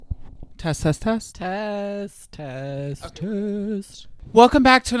Test, test, test. Test, test, test. Welcome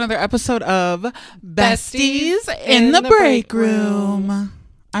back to another episode of Besties in the Break Room.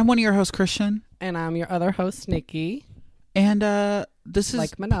 I'm one of your hosts, Christian. And I'm your other host, Nicki. And this is...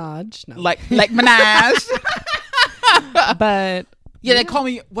 Like Minaj. No. Like Minaj. But... Yeah, they call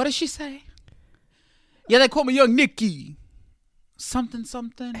me... What does she say? Yeah, they call me Young Nicki. Something.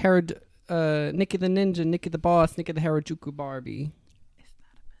 Nicki the Ninja, Nicki the Boss, Nicki the Harajuku Barbie.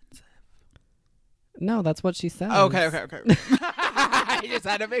 No, that's what she says. Okay. I just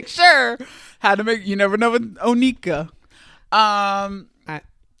had to make sure. You never know with Onika.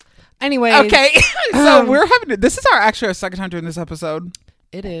 Anyways. Okay. So this is our second time doing this episode.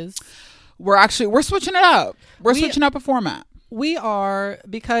 It is. We're switching it up. We're switching up a format. We are,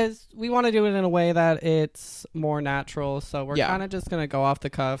 because we want to do it in a way that it's more natural. So we're kind of just going to go off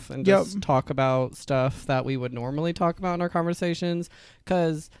the cuff and just talk about stuff that we would normally talk about in our conversations.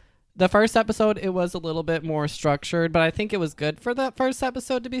 Because the first episode, it was a little bit more structured, but I think it was good for that first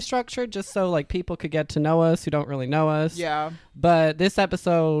episode to be structured just so like people could get to know us who don't really know us. Yeah. But this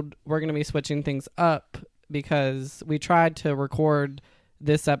episode, we're going to be switching things up because we tried to record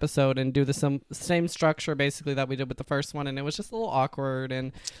this episode and do the same structure basically that we did with the first one, and it was just a little awkward,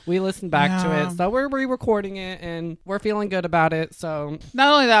 and we listened back to it, so we're re-recording it and we're feeling good about it. So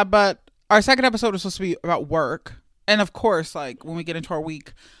not only that, but our second episode was supposed to be about work, and of course, like when we get into our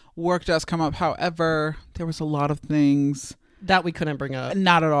week, work does come up. However, there was a lot of things that we couldn't bring up.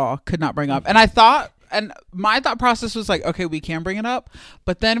 Not at all. Could not bring up. And my thought process was like, okay, we can bring it up,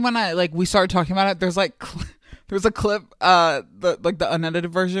 but then when we started talking about it, there's a clip, the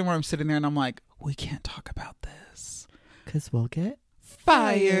unedited version where I'm sitting there and I'm like, we can't talk about this because we'll get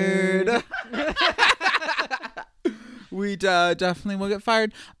fired. We definitely will get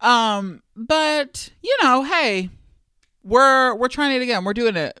fired. But hey, we're trying it again. We're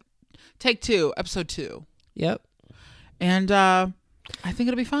doing it. Take 2, episode 2. Yep. And I think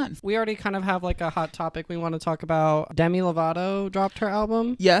it'll be fun. We already kind of have like a hot topic we want to talk about. Demi Lovato dropped her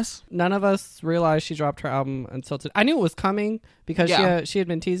album. Yes. None of us realized she dropped her album until today. I knew it was coming because she had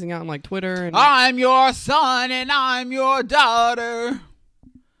been teasing out on like Twitter. And I'm your son and I'm your daughter.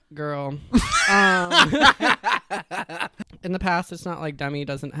 Girl. In the past, it's not like Demi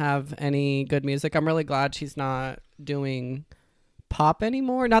doesn't have any good music. I'm really glad she's not doing pop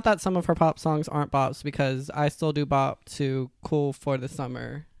anymore. Not that some of her pop songs aren't bops, because I still do bop to Cool for the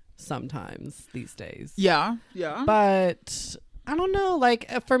Summer sometimes these days. Yeah. But I don't know,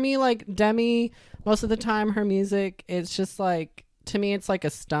 like for me, like Demi, most of the time her music, it's just like, to me it's like a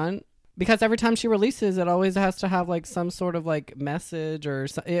stunt, because every time she releases it always has to have like some sort of like message, or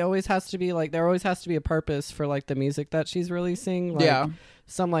it always has to be like, there always has to be a purpose for like the music that she's releasing, like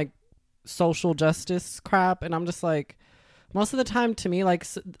some like social justice crap. And I'm just like, most of the time, to me, like,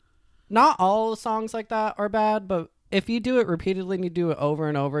 not all songs like that are bad, but if you do it repeatedly and you do it over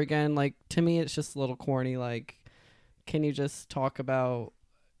and over again, like, to me, it's just a little corny. Like, can you just talk about,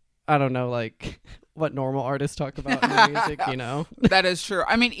 I don't know, like, what normal artists talk about in their music, you know? That is true.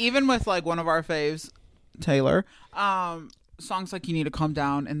 I mean, even with, like, one of our faves, Taylor, songs like You Need to Calm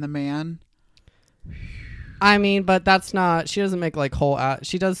Down and The Man. I mean, but that's not, she doesn't make like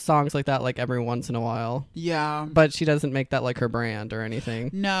she does songs like that like every once in a while. Yeah. But she doesn't make that like her brand or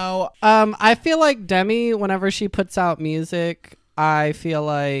anything. No. I feel like Demi, whenever she puts out music, I feel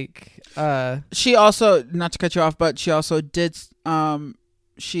like she also, not to cut you off, but she also did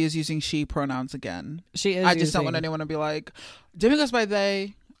she is using she pronouns again. I just don't want anyone to be like, Demi goes by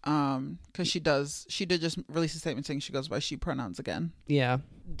they, because she did just release a statement saying she goes by she pronouns again. Yeah.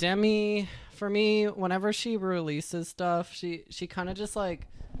 Demi, for me, whenever she releases stuff, she kind of just like,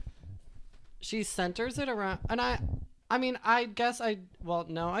 she centers it around, and I mean, I guess I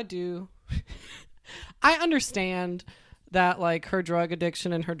do. I understand that like her drug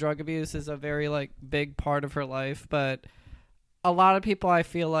addiction and her drug abuse is a very like big part of her life, but a lot of people, I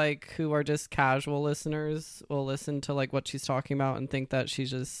feel like, who are just casual listeners will listen to like what she's talking about and think that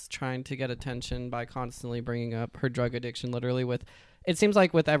she's just trying to get attention by constantly bringing up her drug addiction. Literally, it seems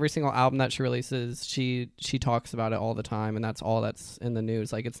like with every single album that she releases, she talks about it all the time, and that's all that's in the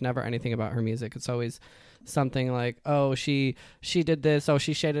news. Like, it's never anything about her music. It's always something like, oh, she did this, oh,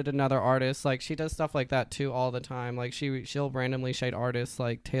 she shaded another artist. Like, she does stuff like that too all the time. Like, she'll randomly shade artists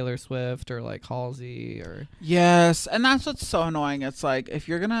like Taylor Swift or like Halsey or... Yes, and that's what's so annoying. It's like, if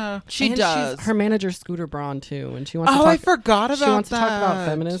you're gonna... She does. Her manager, Scooter Braun, too, and she wants I forgot about that. She wants to talk about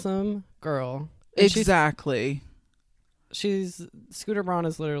feminism. Girl. Exactly. Scooter Braun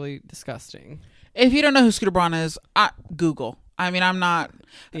is literally disgusting. If you don't know who Scooter Braun is, Google. I mean, I'm not...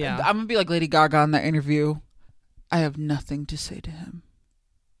 Yeah. I'm going to be like Lady Gaga in that interview. I have nothing to say to him.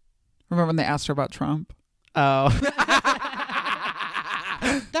 Remember when they asked her about Trump? Oh.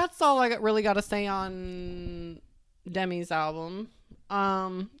 That's all I really got to say on Demi's album.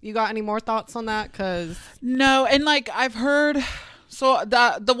 You got any more thoughts on that? Cause no, and like I've heard, so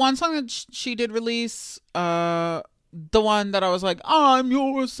the one song that she did release, the one that I was like, I'm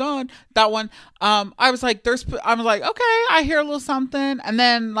your son, that one, I was like, okay, I hear a little something, and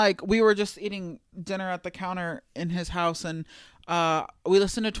then like we were just eating dinner at the counter in his house, and we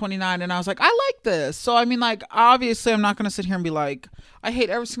listened to 29, and I was like, I like this. So I mean, like, obviously I'm not gonna sit here and be like, I hate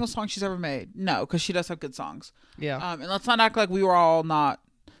every single song she's ever made. No, because she does have good songs. Yeah. And let's not act like we were all not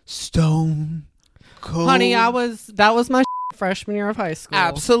stone cold. Honey, that was my freshman year of high school.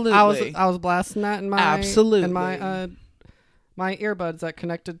 Absolutely. I was blasting that in my my earbuds that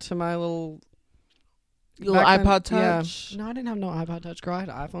connected to my little iPod Touch. Yeah. No, I didn't have no iPod Touch, girl. I had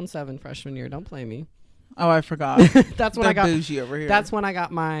an iPhone 7 freshman year. Don't blame me. Oh, I forgot. That's when I got bougie over here. That's when I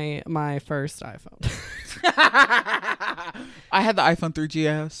got my first iPhone. I had the iPhone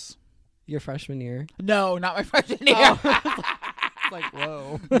 3GS. Your freshman year? No, not my freshman year. It's like,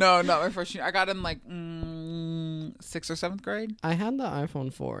 whoa. No, not my freshman year. I got in like 6th or 7th grade. I had the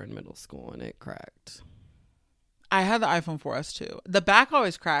iPhone 4 in middle school and it cracked. I had the iPhone 4S too. The back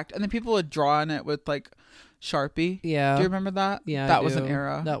always cracked, and then people would draw on it with like Sharpie. Yeah. Do you remember that? Yeah, that was an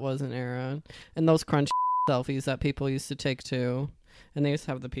era. That was an era. And those crunch selfies that people used to take too. And they used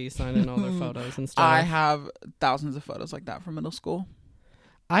to have the peace sign in all their photos and stuff. I have thousands of photos like that from middle school.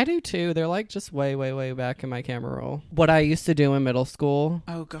 I do too. They're like just way, way, way back in my camera roll. What I used to do in middle school.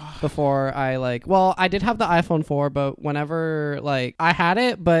 Oh god. Before I I did have the iPhone 4, but whenever I had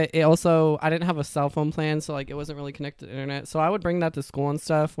it, but it also, I didn't have a cell phone plan. So it wasn't really connected to the internet. So I would bring that to school and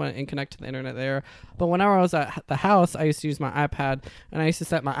stuff and connect to the internet there. But whenever I was at the house, I used to use my iPad, and I used to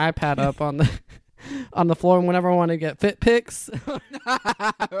set my iPad up on the floor, and whenever I wanted to get fit pics,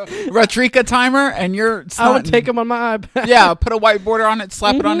 Rodrika timer, and I would take them on my iPad. Yeah, put a white border on it,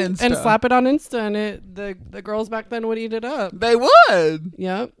 slap it on Insta, and slap it on Insta, and the girls back then would eat it up. They would.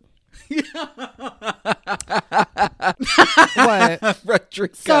 Yep. What?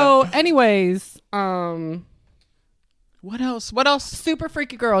 Rodrika. So, anyways, What else? Super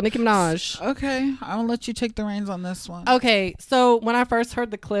freaky girl, Nicki Minaj. Okay, I'll let you take the reins on this one. Okay, so when I first heard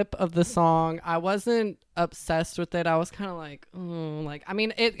the clip of the song, I wasn't obsessed with it. I was kind of like, I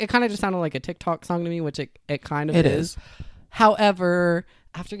mean, it kind of just sounded like a TikTok song to me, which it kind of is. However,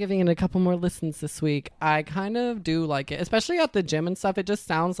 after giving it a couple more listens this week, I kind of do like it, especially at the gym and stuff. It just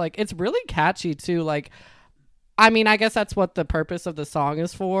sounds like it's really catchy too. I mean, I guess that's what the purpose of the song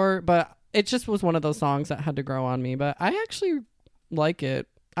is for, but it just was one of those songs that had to grow on me. But I actually like it.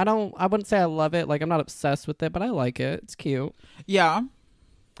 I wouldn't say I love it. I'm not obsessed with it, but I like it. It's cute. Yeah.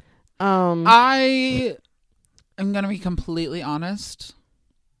 I am gonna be completely honest.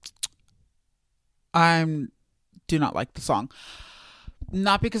 I do not like the song.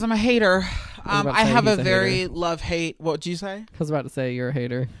 Not because I'm a hater. I have a very love-hate. What would you say? I was about to say you're a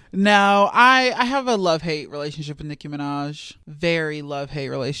hater. No, I have a love-hate relationship with Nicki Minaj. Very love-hate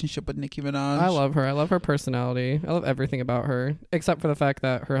relationship with Nicki Minaj. I love her. I love her personality. I love everything about her, except for the fact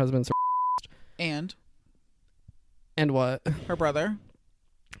that her husband's And what? Her brother.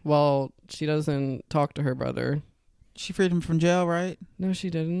 Well, she doesn't talk to her brother. She freed him from jail, right? No, she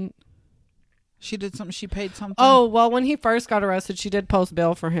didn't. She did something. She paid something. Oh, well, when he first got arrested, she did post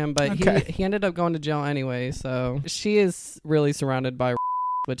bail for him, but he ended up going to jail anyway. So she is really surrounded by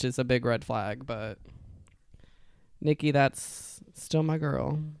which is a big red flag. But Nicki, that's still my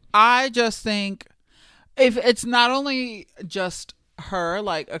girl. I just think if it's not only just her,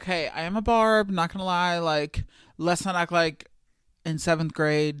 okay, I am a Barb, not gonna lie, let's not act like in 7th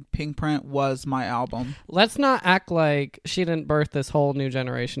grade Pink Print was my album. Let's not act like she didn't birth this whole new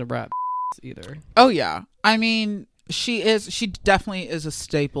generation of rap either. Oh yeah, I mean she definitely is a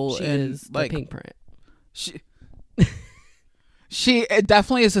staple. She is the Pink Print. She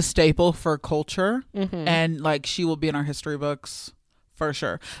definitely is a staple for culture, and she will be in our history books for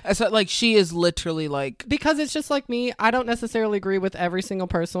sure. So she is literally because it's just like me. I don't necessarily agree with every single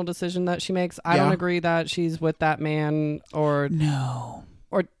personal decision that she makes. I don't agree that she's with that man or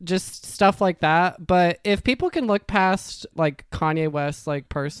just stuff like that. But if people can look past Kanye West's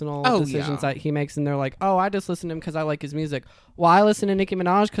personal decisions that he makes, and they're like, oh, I just listen to him because I like his music. Well, I listen to Nicki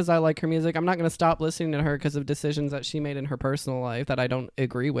Minaj because I like her music. I'm not going to stop listening to her because of decisions that she made in her personal life that I don't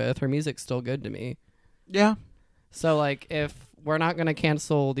agree with. Her music's still good to me. Yeah. So if we're not going to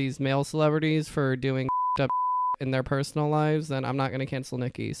cancel these male celebrities for doing up in their personal lives, then I'm not going to cancel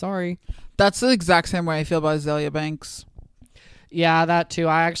Nicki. Sorry. That's the exact same way I feel about Azealia Banks. Yeah, that too.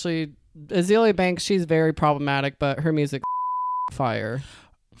 Azealia Banks, she's very problematic, but her music fire.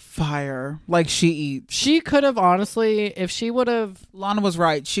 Fire. Like, she eats. She could have, honestly, if she would have... Lana was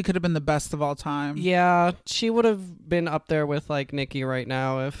right. She could have been the best of all time. Yeah, she would have been up there with, like, Nicki right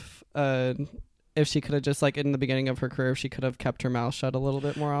now if she could have just, like, in the beginning of her career, if she could have kept her mouth shut a little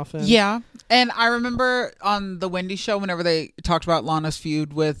bit more often. Yeah. And I remember on the Wendy show, whenever they talked about Lana's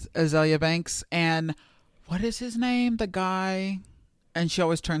feud with Azalea Banks, and what is his name? The guy... And she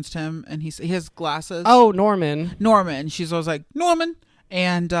always turns to him, and he has glasses. Oh, Norman. She's always like, Norman.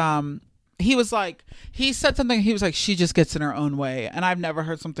 And he was like, he said something. He was like, she just gets in her own way. And I've never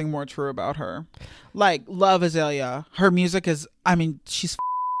heard something more true about her. Like, love Azalea. Her music is, I mean, she's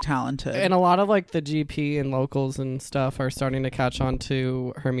talented. And a lot of like the GP and locals and stuff are starting to catch on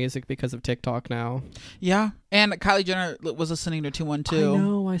to her music because of TikTok now. Yeah. And Kylie Jenner was listening to 212. I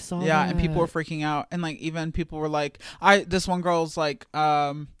know, I saw that. Yeah, and people were freaking out. And like, even people were like, this one girl's like,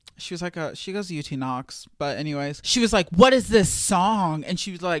 she was like she goes to UT Knox, but anyways, she was like, what is this song? And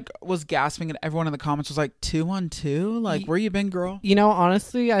she was like, was gasping, and everyone in the comments was like, 212? Like, where you been, girl? You know,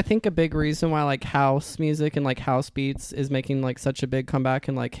 honestly, I think a big reason why like house music and like house beats is making like such a big comeback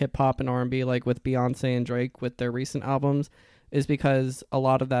in like hip hop and R&B, like with Beyonce and Drake with their recent albums, is because a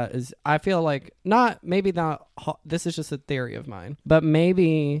lot of that is, I feel like, this is just a theory of mine, but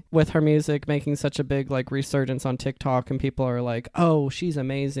maybe with her music making such a big like resurgence on TikTok, and people are like, oh, she's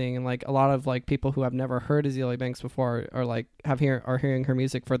amazing, and like a lot of like people who have never heard Azalea Banks before are like are hearing her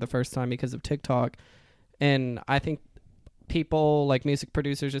music for the first time because of TikTok. And I think people like music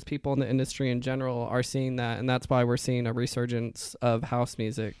producers, just people in the industry in general, are seeing that, and that's why we're seeing a resurgence of house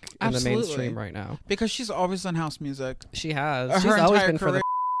music in the mainstream right now. Because she's always done house music. She has. She's always been career. For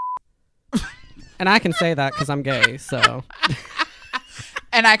the and I can say that because I'm gay, so.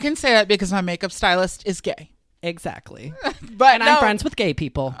 And I can say that because my makeup stylist is gay. Exactly. But I'm friends with gay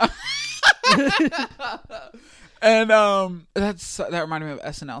people. And that reminded me of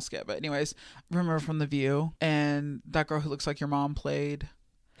SNL skit. But anyways, remember from The View, and that girl who looks like your mom played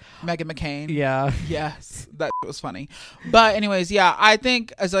Meghan McCain. Yeah. Yes, that was funny. But anyways, yeah, I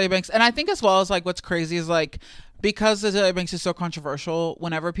think Azalea Banks, and I think as well as like what's crazy is like, because Azalea Banks is so controversial,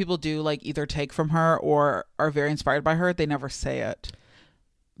 whenever people do like either take from her or are very inspired by her, they never say it.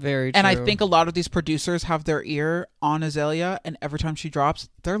 Very true. And I think a lot of these producers have their ear on Azalea, and every time she drops,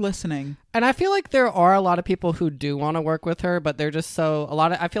 they're listening. And I feel like there are a lot of people who do want to work with her, but they're just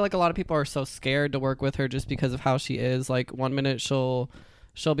I feel like a lot of people are so scared to work with her just because of how she is. Like, one minute she'll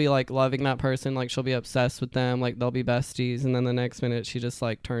be like loving that person, like she'll be obsessed with them, like they'll be besties, and then the next minute she just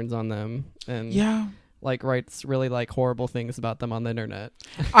like turns on them and like writes really like horrible things about them on the internet.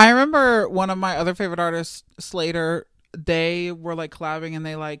 I remember one of my other favorite artists, Slater, they were like collabing, and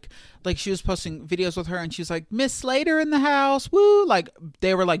they like she was posting videos with her, and she's like, Miss Slater in the house, woo, like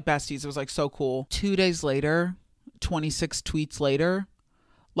they were like besties. It was like so cool. 2 days later, 26 tweets later,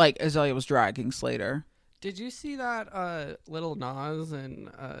 like Azalea was dragging Slater. Did you see that Lil Nas and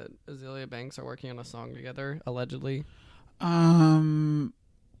Azalea Banks are working on a song together, allegedly? I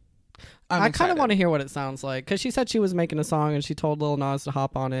kind of want to hear what it sounds like, because she said she was making a song and she told Lil Nas to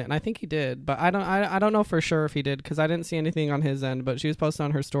hop on it, and I think he did, but I don't know for sure if he did, because I didn't see anything on his end. But she was posting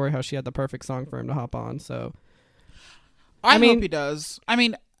on her story how she had the perfect song for him to hop on. So I mean, hope he does. I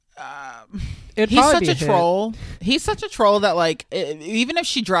mean, he's such a troll. He's such a troll that like even if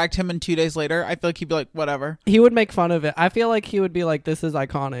she dragged him in 2 days later, I feel like he'd be like, whatever. He would make fun of it. I feel like he would be like, this is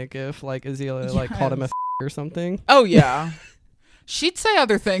iconic, if like Azalea like called him a or something. Oh yeah. She'd say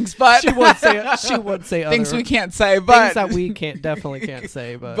other things, but she would say other things we can't say, but things that we definitely can't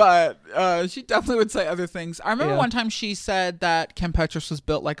say, but she definitely would say other things. I remember one time she said that Kim Petras was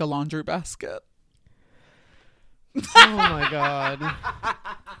built like a laundry basket. Oh my god.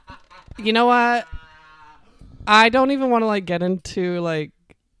 You know what? I don't even want to like get into like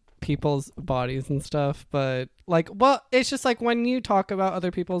people's bodies and stuff, but like, well, it's just like when you talk about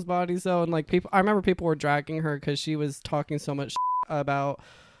other people's bodies though, and like I remember people were dragging her because she was talking so much about,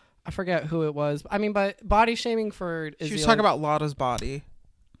 I forget who it was. I mean, but body shaming for she was talking about Lada's body.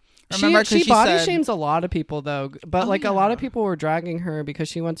 Remember, she body shames a lot of people though, but a lot of people were dragging her because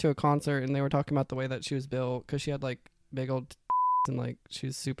she went to a concert and they were talking about the way that she was built, because she had like big old and like she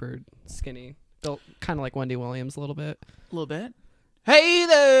was super skinny, built kind of like Wendy Williams a little bit. Hey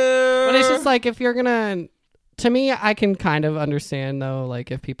there. But it's just like, if you're gonna, to me, I can kind of understand though,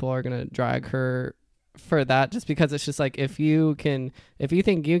 like if people are gonna drag her for that, just because it's just like, if you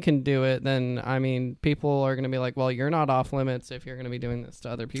think you can do it, then I mean, people are gonna be like, well, you're not off limits if you're gonna be doing this to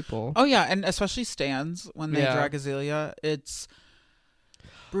other people. Oh yeah, and especially stans when they drag Azalea, it's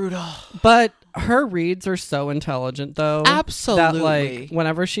brutal. But her reads are so intelligent though. Absolutely. That like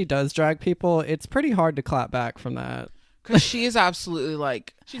whenever she does drag people, it's pretty hard to clap back from that. Because she is absolutely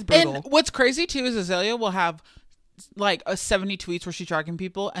like... She's brutal. And what's crazy too is Azalea will have like a 70 tweets where she's tracking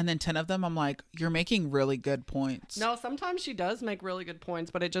people, and then 10 of them I'm like, you're making really good points. No, sometimes she does make really good points,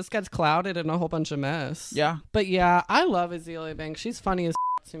 but it just gets clouded in a whole bunch of mess. Yeah. But yeah, I love Azalea Banks. She's funny as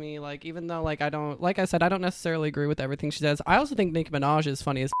to me. Like, even though like I don't, like I said, I don't necessarily agree with everything she says. I also think Nicki Minaj is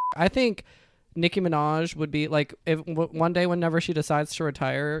funny as I think Nicki Minaj would be like, if one day whenever she decides to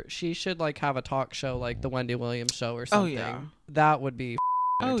retire, she should like have a talk show like the Wendy Williams show or something. Oh yeah, that would be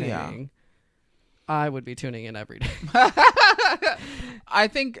entertaining. Oh yeah, I would be tuning in every day. I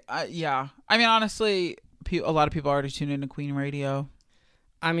think yeah, I mean honestly, a lot of people already tune into Queen Radio.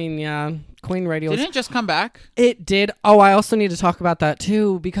 I mean, yeah, Queen Radio didn't it just come back? It did. Oh, I also need to talk about that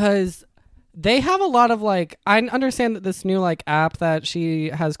too, because they have a lot of like, I understand that this new like app that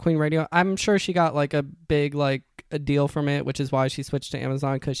she has, Queen Radio, I'm sure she got like a big like a deal from it, which is why she switched to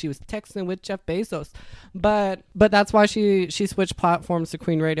Amazon, because she was texting with Jeff Bezos. But that's why she switched platforms to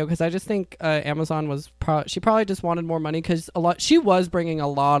Queen Radio, because I just think Amazon was she probably just wanted more money, because she was bringing a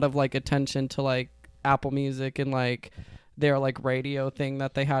lot of like attention to like Apple Music and like their like radio thing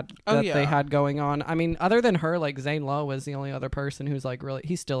that they had they had going on. I mean, other than her, like Zane Lowe was the only other person who's like really,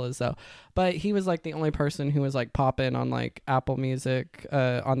 he still is though, but he was like the only person who was like popping on like Apple Music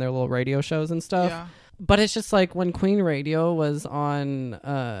on their little radio shows and stuff. Yeah. But it's just like when Queen Radio was on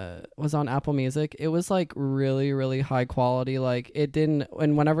Apple Music, it was like really, really high quality. Like it didn't,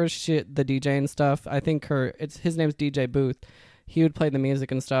 and whenever the DJ and stuff, I think his name's DJ Booth. He would play the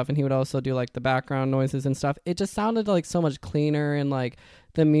music and stuff, and he would also do like the background noises and stuff. It just sounded like so much cleaner, and like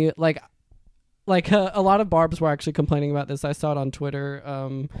the a lot of Barbs were actually complaining about this. I saw it on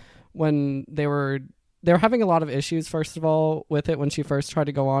Twitter when they were having a lot of issues, first of all, with it when she first tried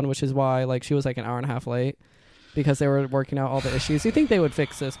to go on, which is why like she was like an hour and a half late, because they were working out all the issues. You think they would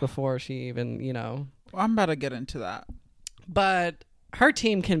fix this before she even, Well, I'm about to get into that. But her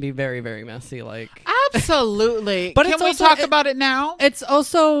team can be very, very messy. Like absolutely. But can we talk about it now? It's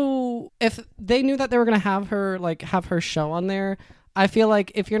also, if they knew that they were gonna have her show on there, I feel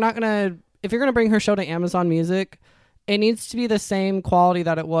like if you're gonna bring her show to Amazon Music, it needs to be the same quality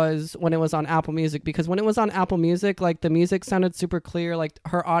that it was when it was on Apple Music, because when it was on Apple Music, like the music sounded super clear, like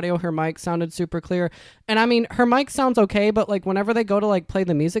her audio, her mic sounded super clear. And I mean, her mic sounds okay, but like whenever they go to like play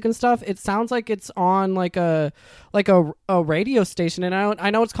the music and stuff, it sounds like it's on like a radio station. And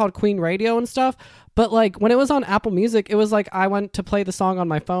I know it's called Queen Radio and stuff, but like when it was on Apple Music, it was like I went to play the song on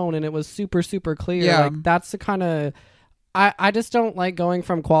my phone and it was super, super clear. Yeah. Like that's the kind of, I just don't like going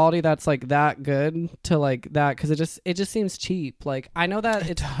from quality that's like that good to like that, because it just seems cheap. Like I know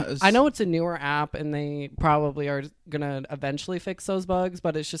that I know it's a newer app and they probably are gonna eventually fix those bugs,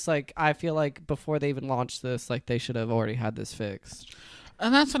 but it's just like I feel like before they even launched this, like they should have already had this fixed.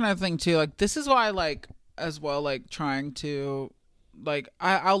 And that's another thing too. Like this is why I like as well, like trying to like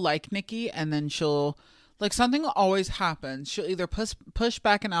I'll like Nicki, and then she'll like something will always happen. She'll either push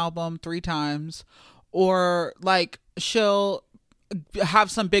back an album 3 times, or like she'll have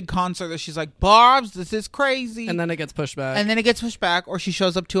some big concert that she's like, Barbs, this is crazy, and then it gets pushed back, or she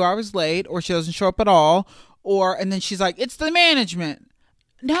shows up 2 hours late, or she doesn't show up at all, and then she's like, it's the management.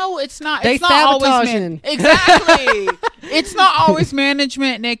 No, it's not. It's not always exactly. It's not always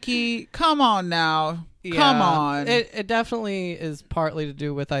management, Nicki. Come on now. Yeah, come on. It definitely is partly to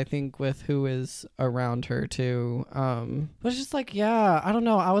do with, I think, with who is around her too. But it's just like, yeah, I don't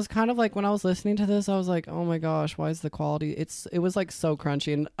know. I was kind of like, when I was listening to this, I was like, oh my gosh, why is the quality? It was like so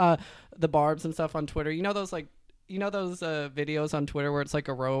crunchy, and the Barbs and stuff on Twitter. Those videos on Twitter where it's like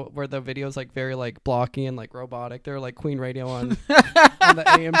where the video is like very like blocky and like robotic. They're like Queen Radio on the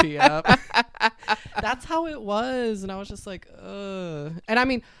AMP app. That's how it was, and I was just like, ugh. And I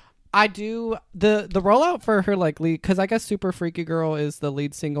mean, I do the rollout for her like lead, because I guess Super Freaky Girl is the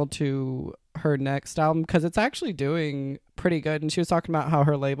lead single to her next album, because it's actually doing pretty good. And she was talking about how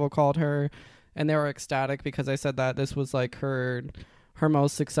her label called her, and they were ecstatic because I said that this was like her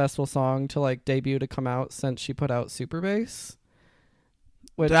most successful song to like debut to come out since she put out Super Bass.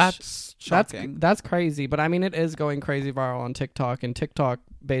 Which that's shocking. That's crazy, but I mean it is going crazy viral on TikTok, and TikTok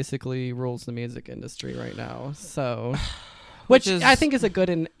basically rules the music industry right now. So which I think is a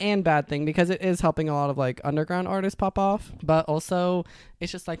good and bad thing, because it is helping a lot of like underground artists pop off. But also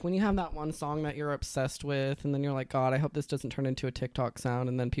it's just like when you have that one song that you're obsessed with, and then you're like, God, I hope this doesn't turn into a TikTok sound,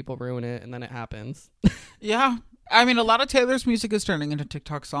 and then people ruin it, and then it happens. Yeah. I mean, a lot of Taylor's music is turning into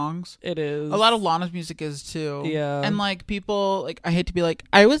TikTok songs. It is. A lot of Lana's music is too. Yeah. And like people, like I hate to be like,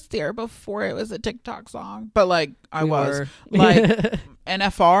 I was there before it was a TikTok song, but like I was. Like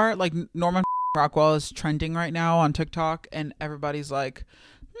NFR, like Norman Rockwell is trending right now on TikTok, and everybody's like,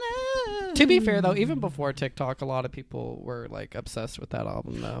 To be fair though, even before TikTok, a lot of people were like obsessed with that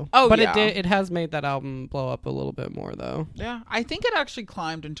album though. Oh, but yeah. it has made that album blow up a little bit more though. Yeah, I think it actually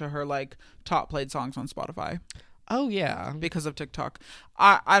climbed into her like top played songs on Spotify. Oh yeah, because of TikTok.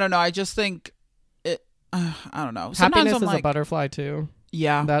 I don't know. I just think it. I don't know. Sometimes Happiness is a Butterfly too.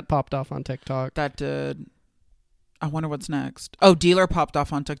 Yeah, that popped off on TikTok. That did. I wonder what's next. Oh, Dealer popped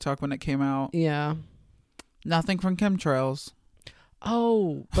off on TikTok when it came out. Yeah. Nothing from Chemtrails.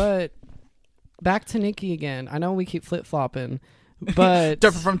 Oh, but back to Nicki again. I know we keep flip flopping, but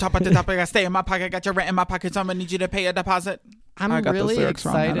different from top to top. I gotta stay in my pocket. Got your rent in my pocket. So I'm gonna need you to pay a deposit. I'm really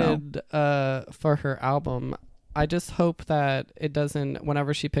excited for her album. I just hope that it doesn't,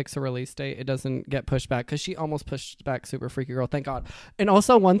 whenever she picks a release date, it doesn't get pushed back, because she almost pushed back Super Freaky Girl. Thank God. And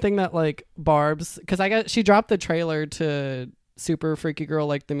also one thing that like Barb's, because she dropped the trailer to Super Freaky Girl,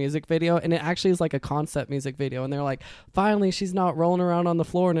 like the music video, and it actually is like a concept music video, and they're like, finally she's not rolling around on the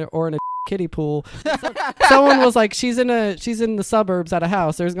floor or in a kiddie pool. Someone was like, she's in the suburbs at a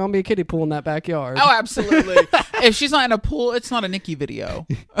house, there's gonna be a kiddie pool in that backyard. Oh, absolutely. If she's not in a pool, it's not a Nicki video.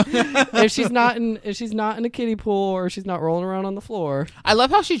 if she's not in a kiddie pool, or she's not rolling around on the floor. I love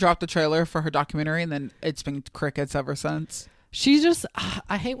how she dropped the trailer for her documentary and then it's been crickets ever since. She just,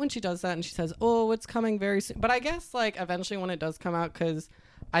 I hate when she does that and she says, oh, it's coming very soon. But I guess like eventually when it does come out, because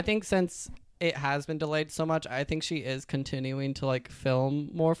I think since it has been delayed so much, I think she is continuing to like film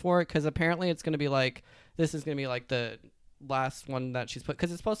more for it, because apparently it's going to be like, this is going to be like the last one that she's put,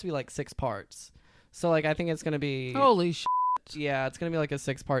 because it's supposed to be like 6 parts. So like I think it's going to be, holy shit. Yeah, it's going to be like a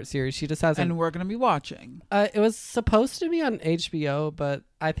 6-part series. She just hasn't, and we're going to be watching. It was supposed to be on HBO, but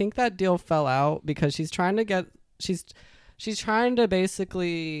I think that deal fell out because she's trying to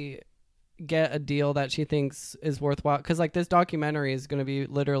basically get a deal that she thinks is worthwhile, because like this documentary is going to be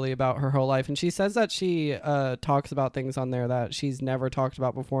literally about her whole life, and she says that she talks about things on there that she's never talked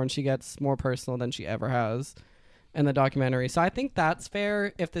about before, and she gets more personal than she ever has in the documentary. So I think that's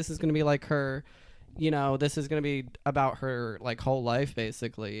fair if this is going to be like her, this is going to be about her like whole life,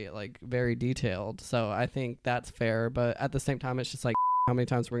 basically, like very detailed. So I think that's fair, but at the same time it's just like, how many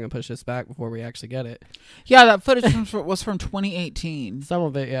times we're going to push this back before we actually get it. Yeah, that footage was from 2018. Some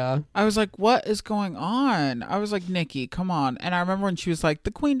of it, yeah. I was like, what is going on? I was like, Nicki, come on. And I remember when she was like,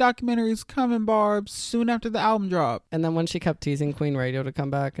 the Queen documentary is coming, Barbs, soon after the album drop. And then when she kept teasing Queen Radio to come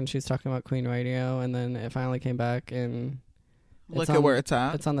back, and she was talking about Queen Radio, and then it finally came back, and look at where it's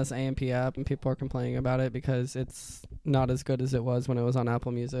at. It's on this AMP app, and people are complaining about it because it's not as good as it was when it was on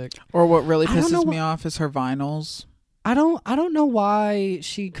Apple Music. Or what really pisses me off is her vinyls. I don't know why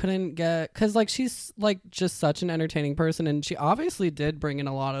she couldn't get, because like she's like just such an entertaining person, and she obviously did bring in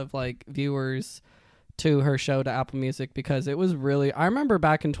a lot of like viewers to her show to Apple Music, because it was really, I remember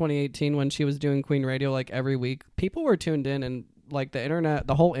back in 2018 when she was doing Queen Radio like every week, people were tuned in, and like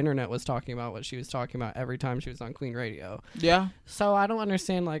the whole internet was talking about what she was talking about every time she was on Queen Radio. Yeah. So I don't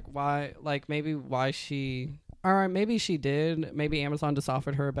understand like why, like maybe why she, or maybe she did, maybe Amazon just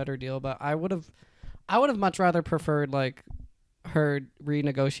offered her a better deal, but I would have much rather preferred like her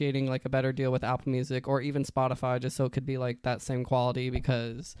renegotiating like a better deal with Apple Music or even Spotify, just so it could be like that same quality,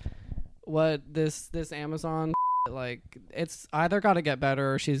 because what this Amazon like, it's either got to get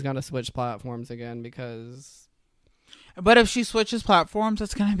better or she's going to switch platforms again, because but if she switches platforms,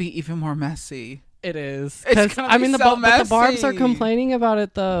 it's going to be even more messy. It is. It's gonna be so messy. But the Barbs are complaining about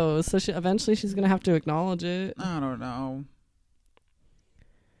it though, so eventually she's going to have to acknowledge it. I don't know.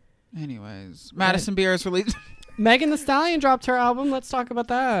 Anyways, Madison Beer's released. Megan Thee Stallion dropped her album. Let's talk about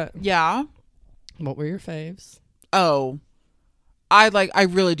that. Yeah. What were your faves? Oh, I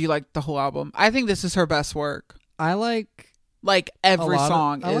really do like the whole album. I think this is her best work. I like every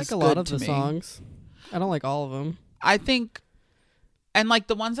song. I like a lot of the songs. I don't like all of them. I think, and like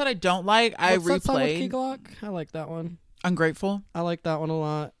the ones that I don't like, I replayed. That song with Key Glock? I like that one. Ungrateful. I like that one a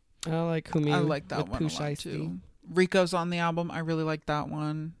lot. I like Kumi. I like that one a lot too. Rico's on the album. I really like that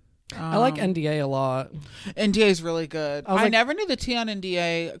one. I like NDA a lot. NDA is really good. I never knew the tea on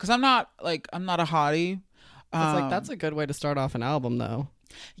NDA because I'm not a hottie. That's a good way to start off an album though.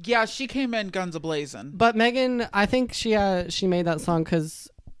 Yeah, she came in guns a-blazing. But Megan, I think she made that song because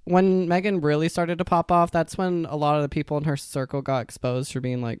when Megan really started to pop off, that's when a lot of the people in her circle got exposed for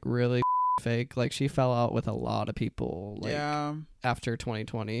being like really fake. Like she fell out with a lot of people after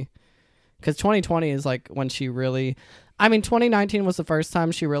 2020. Because 2020 is like when she really, 2019 was the first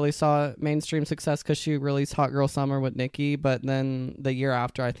time she really saw mainstream success because she released Hot Girl Summer with Nicki. But then the year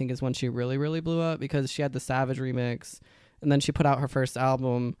after, I think, is when she really, really blew up because she had the Savage remix. And then she put out her first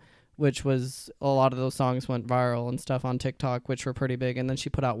album, which was a lot of those songs went viral and stuff on TikTok, which were pretty big. And then she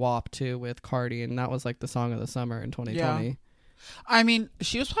put out WAP too with Cardi. And that was like the song of the summer in 2020. Yeah. I mean,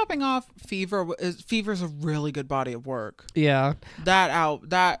 she was popping off. Fever's a really good body of work. Yeah. That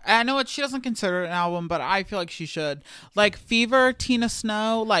I know she doesn't consider it an album, but I feel like she should. Like Fever, Tina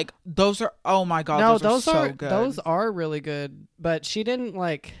Snow, like those are, oh my god, no, those are so good. Those are really good, but she didn't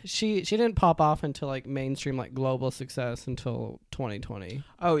like she didn't pop off into like mainstream like global success until 2020.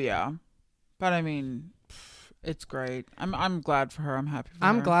 Oh yeah. But I mean, it's great. I'm glad for her. I'm happy for her.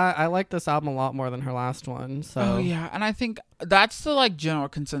 I'm glad. I like this album a lot more than her last one. So. Oh yeah, and I think that's the like general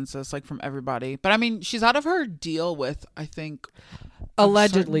consensus like from everybody. But I mean, she's out of her deal with, I think,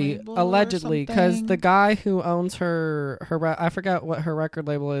 allegedly, because the guy who owns her I forgot what her record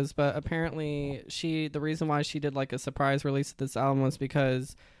label is, but apparently the reason why she did like a surprise release of this album was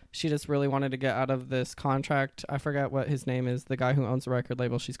because she just really wanted to get out of this contract. I forgot what his name is, the guy who owns the record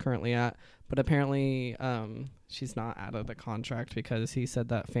label she's currently at. But apparently she's not out of the contract because he said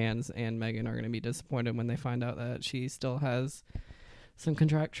that fans and Megan are going to be disappointed when they find out that she still has some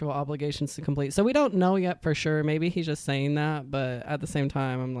contractual obligations to complete. So we don't know yet for sure. Maybe he's just saying that. But at the same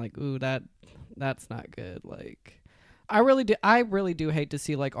time, I'm like, ooh, that's not good. Like, I really do hate to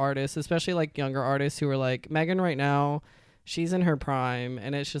see like artists, especially like younger artists who are like Megan right now. She's in her prime,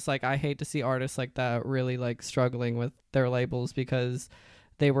 and it's just like I hate to see artists like that really like struggling with their labels because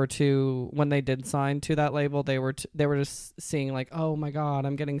they were when they did sign to that label, they were just seeing like, oh my god,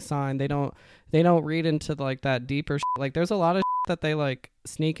 I'm getting signed. They don't read into like that deeper like there's a lot of that they like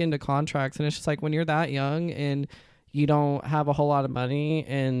sneak into contracts, and it's just like when you're that young and you don't have a whole lot of money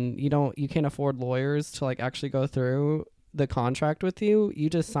and you can't afford lawyers to like actually go through the contract with you, you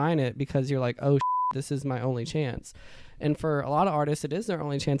just sign it because you're like, oh this is my only chance. And for a lot of artists, it is their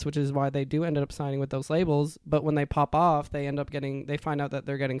only chance, which is why they do end up signing with those labels. But when they pop off, they find out that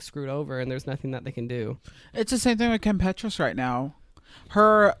they're getting screwed over and there's nothing that they can do. It's the same thing with Kim Petras right now.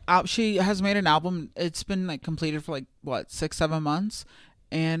 She has made an album. It's been like completed for like, 6-7 months.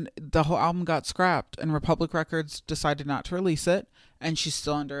 And the whole album got scrapped and Republic Records decided not to release it. And she's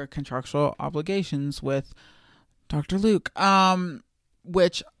still under contractual obligations with Dr. Luke.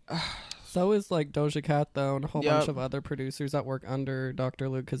 Which... So is like Doja Cat though, and a whole bunch of other producers that work under Dr.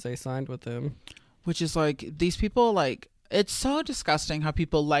 Luke because they signed with him. Which is like these people like it's so disgusting how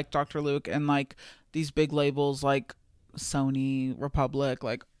people like Dr. Luke and like these big labels like Sony, Republic,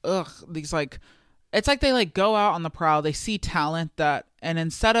 like these like it's like they like go out on the prowl, they see talent and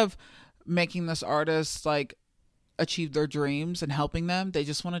instead of making this artist like achieve their dreams and helping them, they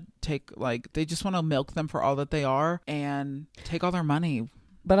just want to milk them for all that they are and take all their money.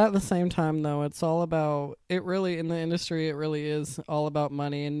 But at the same time, though, it's all about, in the industry, it really is all about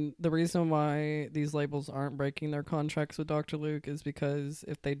money. And the reason why these labels aren't breaking their contracts with Dr. Luke is because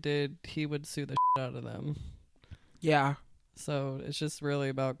if they did, he would sue the shit out of them. Yeah. So it's just really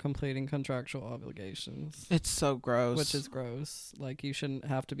about completing contractual obligations. It's so gross. Which is gross. Like, you shouldn't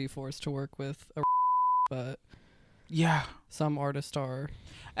have to be forced to work with a but yeah, some artists are.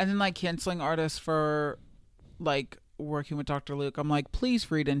 And then, like, canceling artists for, like, working with Dr. Luke, I'm like, please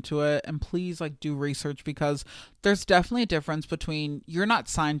read into it and please like do research because there's definitely a difference between you're not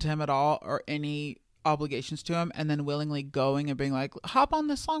signed to him at all or any obligations to him and then willingly going and being like, hop on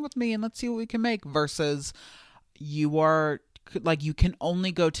this song with me and let's see what we can make versus you are like, you can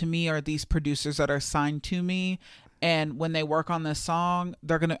only go to me or these producers that are signed to me, and when they work on this song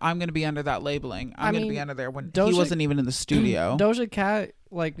I'm gonna be under that labeling. I'm gonna be under there when he wasn't even in the studio. Doja Cat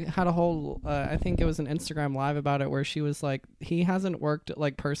like had a whole I think it was an Instagram live about it where she was like, he hasn't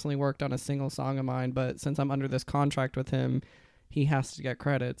personally worked on a single song of mine, but since I'm under this contract with him, he has to get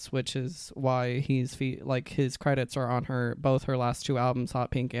credits, which is why his credits are on both her last 2 albums,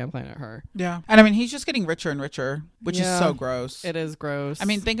 Hot Pink and Planet Her. Yeah. And I mean, he's just getting richer and richer, which is so gross. It is gross. I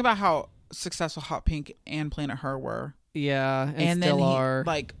mean, think about how successful Hot Pink and Planet Her were. Yeah, and still then are.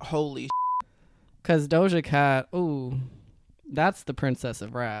 Like, holy because Doja Cat, ooh, that's the princess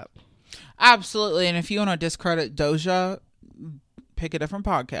of rap. Absolutely. And if you want to discredit Doja, pick a different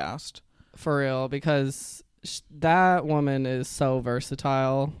podcast. For real, because that woman is so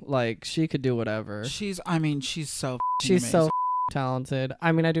versatile. Like, she could do whatever. She's so talented.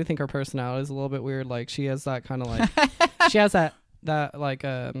 I mean, I do think her personality is a little bit weird. Like, she has that kind of like she has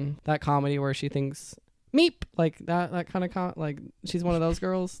that comedy where she thinks meep, like that kind of like she's one of those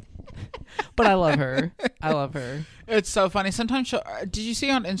girls. But I love her. It's so funny. Sometimes did you see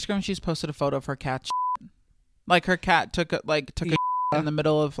on Instagram she's posted a photo of her cat like her cat took a in the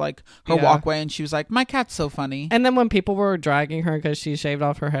middle of like her walkway, and she was like, my cat's so funny. And then when people were dragging her because she shaved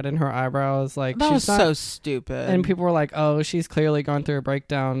off her head and her eyebrows, like, that was so stupid. And people were like, oh, she's clearly gone through a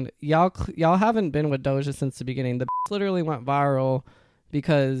breakdown. Y'all haven't been with Doja since the beginning. The literally went viral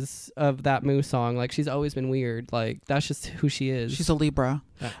because of that Moo song. Like, she's always been weird. Like, that's just who she is. She's a Libra.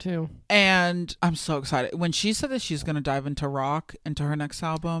 That too. And I'm so excited. When she said that she's going to dive into rock into her next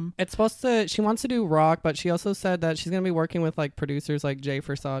album. She wants to do rock, but she also said that she's going to be working with like producers like Jay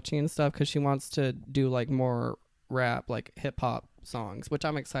Versace and stuff because she wants to do like more rap, like hip hop songs, which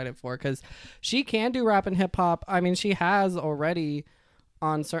I'm excited for because she can do rap and hip hop. I mean, she has already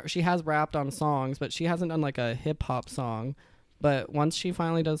she has rapped on songs, but she hasn't done like a hip hop song. But once she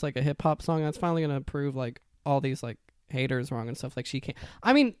finally does like a hip hop song, that's finally going to prove like all these like haters wrong and stuff. Like, she can't,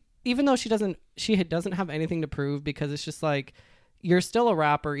 I mean, even though she doesn't have anything to prove, because it's just like, you're still a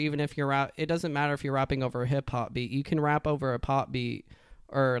rapper. Even if you're it doesn't matter if you're rapping over a hip hop beat. You can rap over a pop beat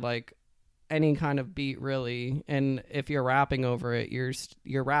or like any kind of beat, really. And if you're rapping over it,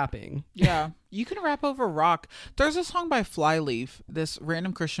 you're rapping. Yeah, you can rap over rock. There's a song by Flyleaf, this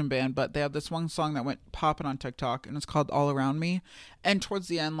random Christian band, but they have this one song that went popping on TikTok, and it's called All Around Me. And towards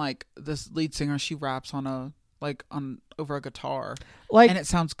the end, like, this lead singer, she raps on over a guitar, like, and it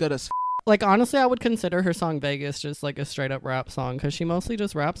sounds good as like, honestly, I would consider her song Vegas just like a straight up rap song, because she mostly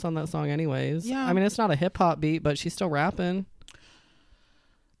just raps on that song anyways. Yeah, I mean, it's not a hip hop beat, but she's still rapping.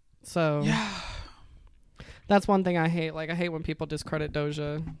 So yeah, that's one thing I hate. Like, I hate when people discredit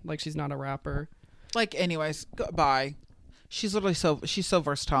Doja. Like, she's not a rapper. Like, anyways, goodbye. She's literally she's so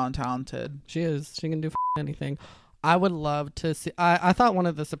versatile and talented. She is. She can do anything. I would love to see. I thought one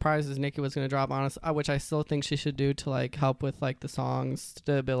of the surprises Nicki was going to drop, which I still think she should do to like help with like the song's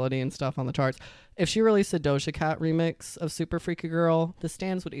stability and stuff on the charts. If she released a Doja Cat remix of Super Freaky Girl, the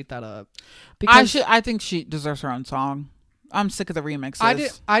stands would eat that up. Because I think she deserves her own song. I'm sick of the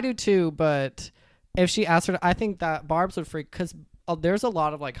remixes. I do too, but if she asked her, I think that Barb's would freak, because there's a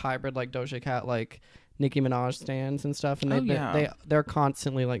lot of like hybrid like Doja Cat like Nicki Minaj stands and stuff, and they're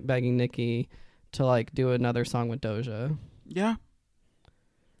constantly like begging Nicki to like do another song with Doja. Yeah,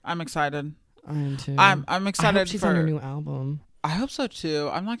 I'm excited. I am too. I'm excited. I hope she's on her new album. I hope so too.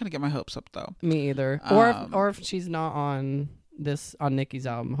 I'm not gonna get my hopes up though. Me either. Or if she's not on Nicki's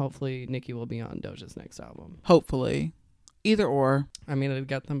album, hopefully Nicki will be on Doja's next album. Hopefully. Either or. I mean, it'd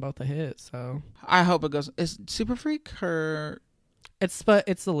get them both a hit, so I hope it goes. Is Super Freak her? It's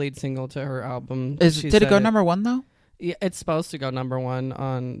the lead single to her album. Did it go number one though? Yeah, it's supposed to go number one.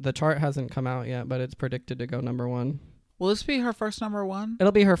 On the chart hasn't come out yet, but it's predicted to go number one. Will this be her first number one?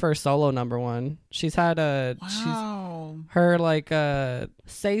 It'll be her first solo number one. She's had her like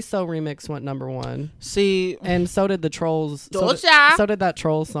Say So remix went number one. See, and so did the Trolls. So did that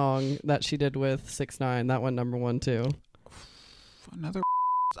Troll song that she did with 6ix9ine. That went number one too. Another.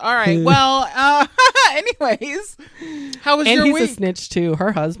 All right. Well, anyways, how was your week? And he's a snitch too.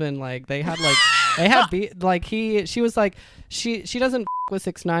 Her husband, like, she was like, she doesn't with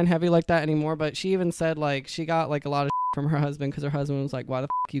 6ix9ine heavy like that anymore, but she even said like she got like a lot of from her husband, because her husband was like, why the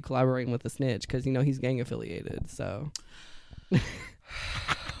you collaborating with a snitch, because you know he's gang affiliated. So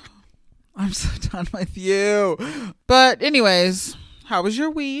I'm so done with you. But anyways, how was your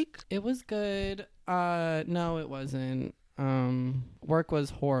week? It was good. No, it wasn't. Work was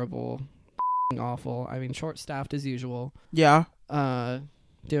horrible, awful. I mean, short-staffed as usual. Yeah.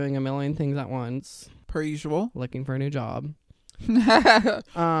 Doing a million things at once, per usual. Looking for a new job.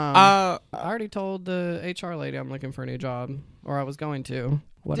 I already told the HR lady I'm looking for a new job, or I was going to.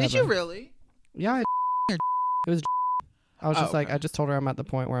 Whatever. Did you really? Yeah. It was. I was just like, I just told her I'm at the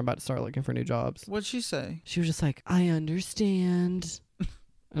point where I'm about to start looking for new jobs. What'd she say? She was just like, I understand.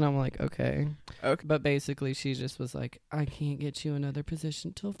 And I'm like, okay. But basically, she just was like, I can't get you another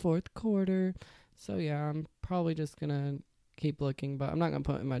position till fourth quarter. So, yeah, I'm probably just going to keep looking. But I'm not going to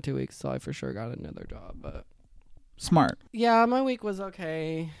put in my 2 weeks till I for sure got another job. But smart. Yeah, my week was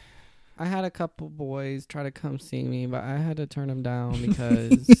okay. I had a couple boys try to come see me, but I had to turn them down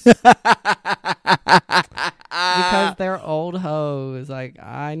because they're old hoes. Like,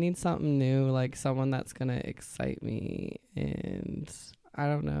 I need something new, like someone that's going to excite me. And I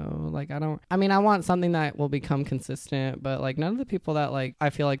don't know. Like, I mean, I want something that will become consistent, but like none of the people that like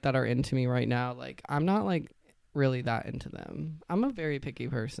I feel like that are into me right now, like I'm not like really that into them. I'm a very picky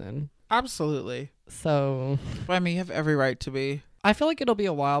person. Absolutely. So I mean, you have every right to be. I feel like it'll be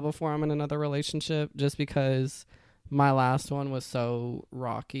a while before I'm in another relationship, just because my last one was so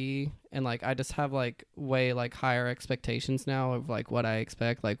rocky, and like I just have like way like higher expectations now of like what I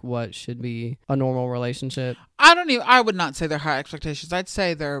expect, like what should be a normal relationship. I would not say they're high expectations. I'd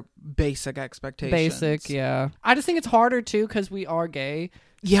say they're basic expectations. Basic, yeah. I just think it's harder too because we are gay.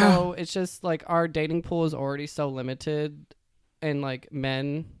 Yeah. So it's just like our dating pool is already so limited, and like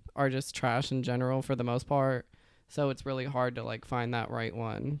men are just trash in general for the most part. So it's really hard to like find that right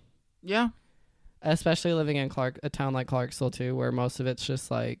one. Yeah. especially living in a town like Clarksville too, where most of it's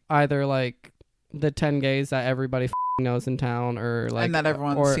just like either like the 10 gays that everybody knows in town, or like, and that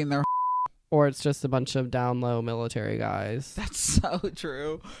everyone's seen their, or it's just a bunch of down low military guys. That's so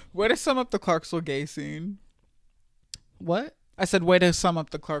true. Way to sum up the Clarksville gay scene. What? I said, way to sum up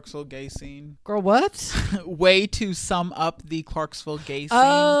the Clarksville gay scene. Girl, what? Way to sum up the Clarksville gay scene.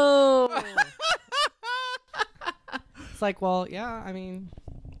 Oh. It's like, well, yeah, I mean,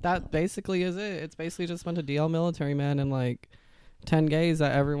 that basically is it. It's basically just a bunch of DL military men and like 10 gays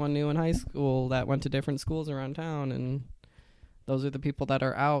that everyone knew in high school that went to different schools around town. And those are the people that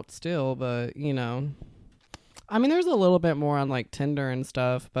are out still. But, you know, I mean, there's a little bit more on like Tinder and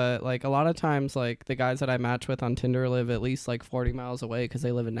stuff. But like a lot of times, like the guys that I match with on Tinder live at least like 40 miles away because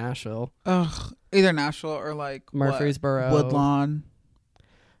they live in Nashville. Ugh. Either Nashville or like Murfreesboro. Woodlawn.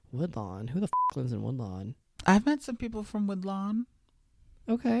 Woodlawn? Who the lives in Woodlawn? I've met some people from Woodlawn.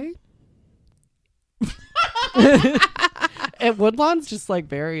 Okay. And Woodlawn's just like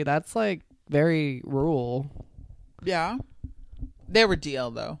that's like very rural. Yeah. They were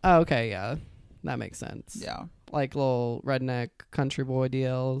DL though. Oh, okay, yeah. That makes sense. Yeah. Like little redneck country boy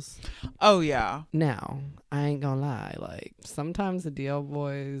DLs. Oh, yeah. Now, I ain't gonna lie. Like, sometimes the DL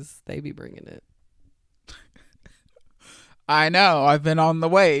boys, they be bringing it. I know. I've been on the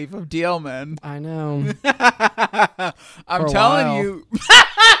wave of DL men. I know. I'm telling you.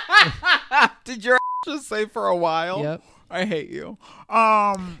 Did your just say for a while? Yep. I hate you.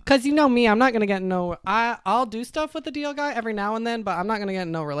 Cause you know me, I'm not gonna get I'll do stuff with the DL guy every now and then, but I'm not gonna get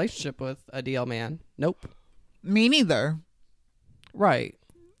in no relationship with a DL man. Nope. Me neither. Right.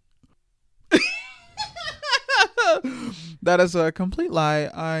 That is a complete lie.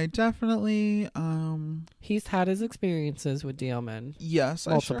 I definitely he's had his experiences with DL men. Yes,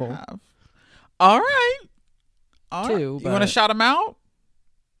 multiple. I sure have. All right. Two. You want to shout him out?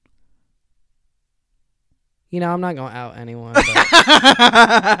 You know, I'm not gonna out anyone.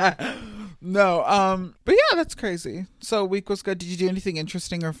 No, but yeah, that's crazy. So week was good. Did you do anything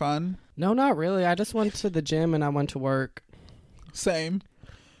interesting or fun? No, not really. I just went to the gym and I went to work. Same.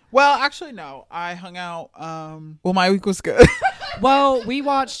 Well, actually, no. I hung out. Well, my week was good. Well, we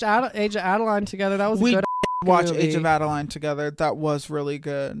watched Age of Adeline together. That was a good watch movie. Age of Adeline together. That was really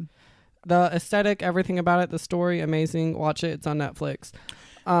good. The aesthetic, everything about it, the story, amazing. Watch it. It's on Netflix.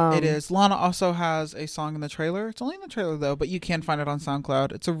 It is. Lana also has a song in the trailer. It's only in the trailer though, but you can find it on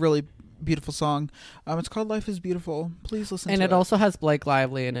SoundCloud. It's a really beautiful song. It's called Life is Beautiful. Please listen to it. And it also has Blake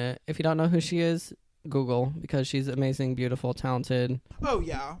Lively in it. If you don't know who she is, Google, because she's amazing, beautiful, talented. Oh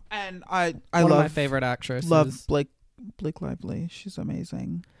yeah. And I one love of my favorite actresses. Love Blake Lively. She's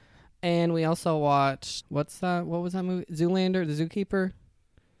amazing. And we also watched what was that movie? Zoolander, the Zookeeper.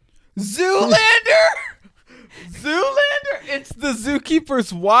 Zoolander! It's the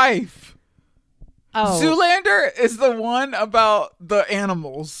zookeeper's wife. Oh. Zoolander is the one about the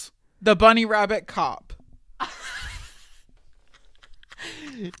animals. The bunny rabbit cop.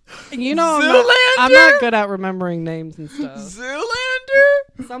 You know, I'm not good at remembering names and stuff.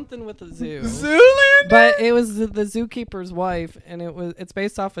 Zoolander? Something with a zoo. Zoolander? But it was the zookeeper's wife, and it's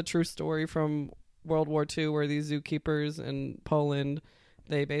based off a true story from World War II, where these zookeepers in Poland,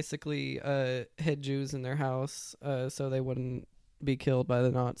 they basically hid Jews in their house so they wouldn't be killed by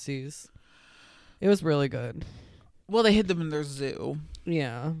the Nazis. It was really good. Well, they hid them in their zoo.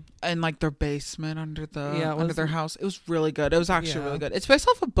 Yeah. And like their basement under their house. It was really good. It was actually really good. It's based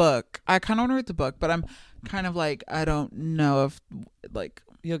off a book. I kind of want to read the book, but I'm kind of like, I don't know if like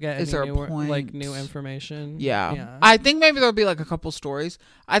you'll get is there a point? Like new information. Yeah. I think maybe there'll be like a couple stories.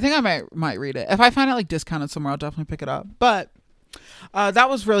 I think I might read it. If I find it like discounted somewhere, I'll definitely pick it up. But that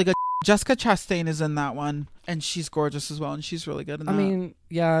was really good. Jessica Chastain is in that one, and she's gorgeous as well, and she's really good in that. I mean,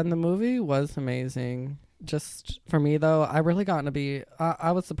 yeah, and the movie was amazing. Just for me though, I really got to be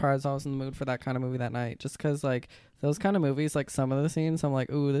I was surprised I was in the mood for that kind of movie that night, just because like those kind of movies, like some of the scenes I'm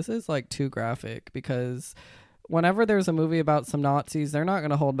like, ooh, this is like too graphic, because whenever there's a movie about some Nazis, they're not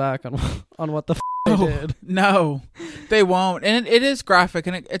going to hold back on what the they did. No, they won't. And it is graphic,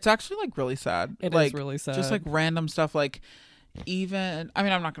 and it's actually like really sad. It like, is really sad. Just like random stuff, like even, I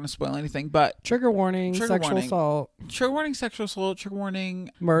mean, I'm not going to spoil anything, but trigger warning, sexual assault, trigger warning, sexual assault, trigger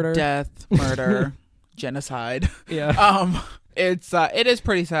warning, murder, death, murder, genocide. Yeah. It is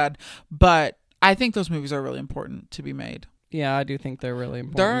pretty sad, but I think those movies are really important to be made. Yeah, I do think they're really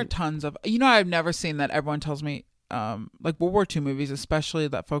important. There are tons of, I've never seen that everyone tells me, like World War II movies, especially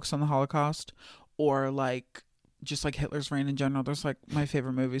that focus on the Holocaust, or like just like Hitler's Reign in general, there's like my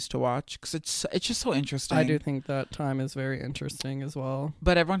favorite movies to watch because it's just so interesting. I do think that time is very interesting as well.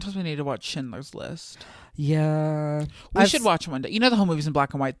 But everyone tells me I need to watch Schindler's List. Yeah, we should watch it one day. You know the whole movie's in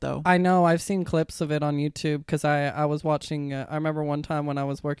black and white though. I know. I've seen clips of it on YouTube because I was watching. I remember one time when I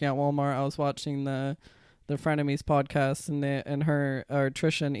was working at Walmart, I was watching the Frenemies podcast, and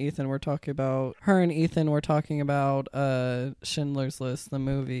Trisha and Ethan were talking about Schindler's List, the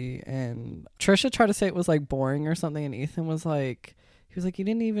movie, and Trisha tried to say it was like boring or something, and Ethan was like, you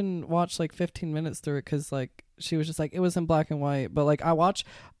didn't even watch like 15 minutes through it because like she was just like, it was in black and white. But like I watched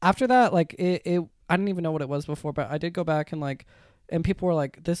after that, like it I didn't even know what it was before, but I did go back and people were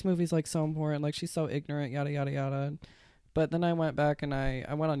like, this movie's like so important, like she's so ignorant, yada yada yada. But then I went back and I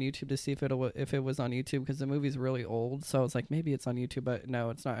went on YouTube to see if it was on YouTube because the movie's really old. So I was like, maybe it's on YouTube, but no,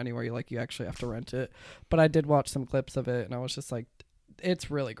 it's not anywhere. You actually have to rent it. But I did watch some clips of it and I was just like, it's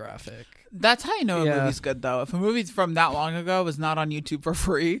really graphic. That's how you know a movie's good though. If a movie's from that long ago was not on YouTube for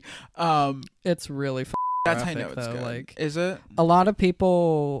free, it's really that's graphic, how you know it's though. good. Like, is it? A lot of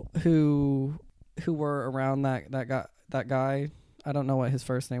people who were around that guy, I don't know what his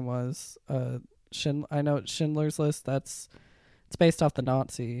first name was. I know Schindler's List. It's based off the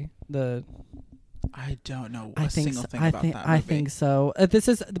Nazi. I don't know a single thing about that movie. I think so. This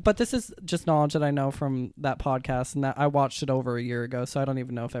is just knowledge that I know from that podcast, and that I watched it over a year ago, so I don't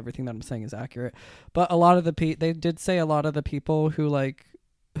even know if everything that I'm saying is accurate. But a lot of they did say a lot of the people who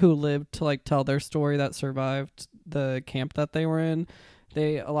lived to like tell their story that survived the camp that they were in.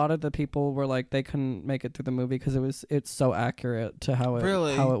 A lot of the people were like they couldn't make it through the movie because it's so accurate to how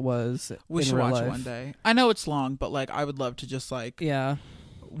it was. We should watch it one day. I know it's long, but like I would love to just like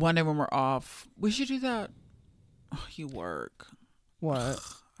one day when we're off, we should do that. Oh, you work. What?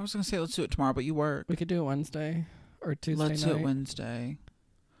 I was gonna say let's do it tomorrow, but you work. We could do it Wednesday or Tuesday. Let's do it Wednesday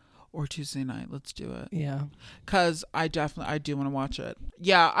or Tuesday night. Let's do it. Yeah, because I do want to watch it.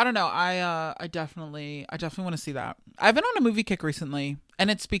 Yeah, I don't know. I definitely want to see that. I've been on a movie kick recently, and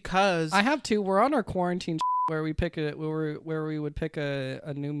it's because I have too. We're on our quarantine where we would pick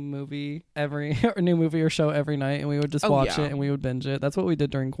a new movie or show every night, and we would just watch it and we would binge it. That's what we did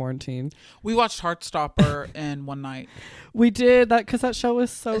during quarantine. We watched Heartstopper in one night. We did that because that show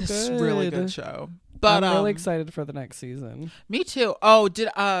was so good. It's a really good show. But I'm really excited for the next season. Me too. Oh, did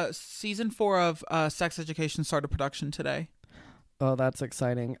season 4 of Sex Education started production today? Oh, that's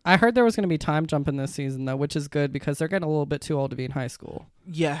exciting. I heard there was going to be time jump in this season though, which is good because they're getting a little bit too old to be in high school.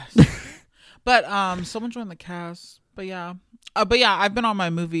 Yes. But someone joined the cast. But yeah, I've been on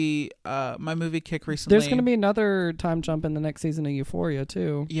my movie kick recently. There's going to be another time jump in the next season of Euphoria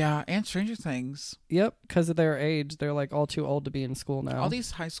too. Yeah, and Stranger Things. Yep, because of their age, they're like all too old to be in school now. All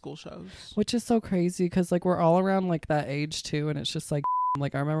these high school shows, which is so crazy because like we're all around like that age too, and it's just like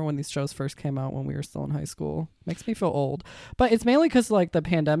I remember when these shows first came out when we were still in high school. Makes me feel old, but it's mainly because like the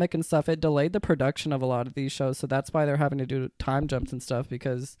pandemic and stuff. It delayed the production of a lot of these shows, so that's why they're having to do time jumps and stuff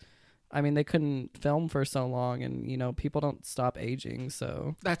because. I mean, they couldn't film for so long, and people don't stop aging.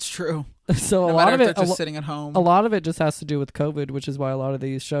 So that's true. So a lot of it, just sitting at home. A lot of it just has to do with COVID, which is why a lot of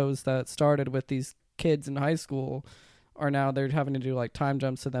these shows that started with these kids in high school are now they're having to do like time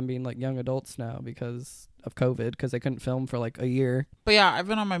jumps to them being like young adults now because of COVID, because they couldn't film for like a year. But yeah, I've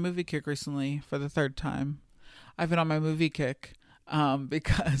been on my movie kick recently for the third time. I've been on my movie kick.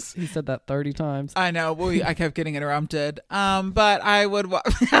 Because he said that 30 times. I know. I kept getting interrupted. But I would.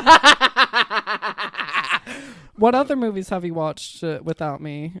 What other movies have you watched without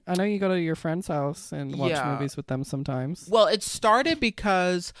me? I know you go to your friend's house and watch movies with them sometimes. Well, it started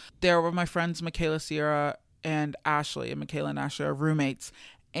because there were my friends Michaela Sierra and Ashley, and Michaela and Ashley are roommates.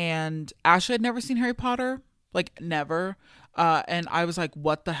 And Ashley had never seen Harry Potter, like never. And I was like,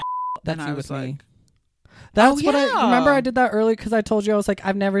 "What the hell?" That's and I was like. That's what I remember. I did that early because I told you I was like,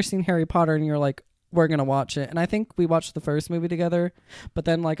 I've never seen Harry Potter, and you're like, we're gonna watch it. And I think we watched the first movie together, but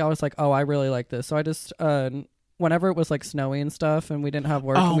then like I was like, oh, I really like this. So I just whenever it was like snowy and stuff, and we didn't have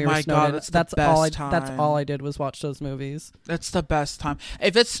work, and we were snowed in, that's all I did was watch those movies. That's the best time.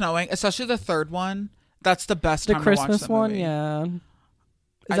 If it's snowing, especially the third one, that's the best time. The Christmas to watch one, movie. Yeah.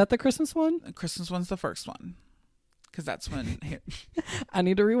 Is that the Christmas one? The Christmas one's the first one. Because that's when I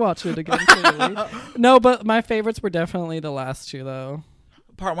need to rewatch it again. Clearly. No, but my favorites were definitely the last two, though.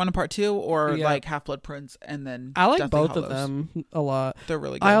 Part 1 and Part 2, or like Half-Blood Prince, and then I like Deathly both Hallows. of them a lot. They're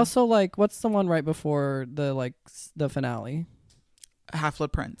really good. I also like what's the one right before the finale?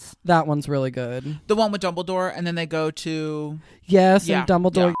 Half-Blood Prince. That one's really good. The one with Dumbledore, and then they go to and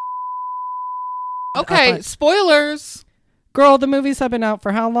Dumbledore. Yeah. Okay, spoilers. Girl, the movies have been out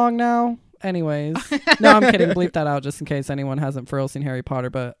for how long now? Anyways, no, I'm kidding. Bleep that out just in case anyone hasn't for real seen Harry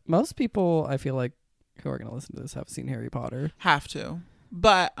Potter. But most people, I feel like, who are gonna listen to this have seen Harry Potter. Have to,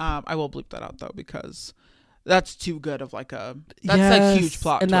 but I will bleep that out though because that's too good of like a a huge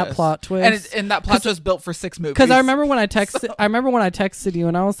plot and twist. That plot twist and that plot twist built for 6 movies. Because I remember when I texted you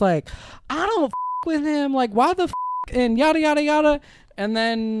and I was like, I don't with him, like why the and yada yada yada. And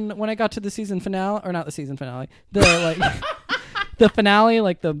then when I got to the season finale, or not the season finale, the like the finale,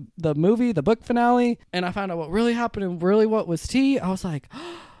 like the movie, the book finale, and I found out what really happened and really what was tea, I was like,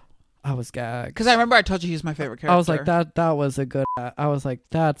 I was gagged. Because I remember I told you he's my favorite character. I was like, that was a good, I was like,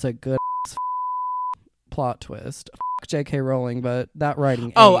 that's a good plot twist. J.K. Rowling, but that writing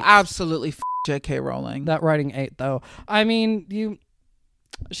ate. Oh, absolutely J.K. Rowling. That writing ate, though. I mean,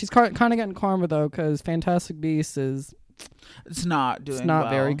 she's kind of getting karma, though, because Fantastic Beasts is... It's not doing It's not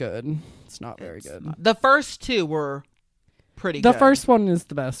well. very good. It's not very good. Not. The first 2 were pretty good. The first one is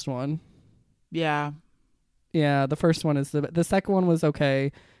the best one. Yeah. Yeah, the first one is the second one was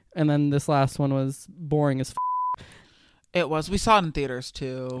okay, and then this last one was boring as It was. We saw it in theaters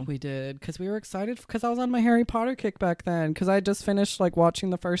too. We did, because we were excited, because I was on my Harry Potter kick back then, because I had just finished like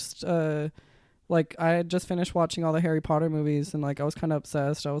watching the first I had just finished watching all the Harry Potter movies, and like I was kind of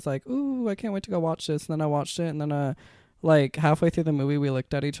obsessed. I was like, ooh, I can't wait to go watch this. And then I watched it, and then like halfway through the movie we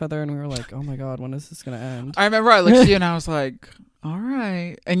looked at each other and we were like, oh my god, when is this gonna end? I remember I looked at you and I was like, all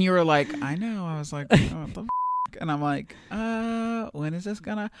right. And you were like, I know. I was like, oh, what the f-? And I'm like, when is this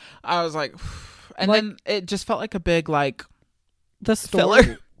gonna? I was like, and like, then it just felt like a big like the story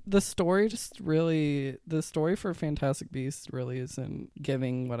filler. The story for Fantastic Beasts really isn't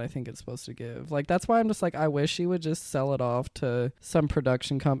giving what I think it's supposed to give. Like, that's why I'm just like, I wish he would just sell it off to some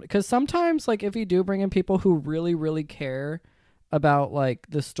production company. Because sometimes, like, if you do bring in people who really, really care about, like,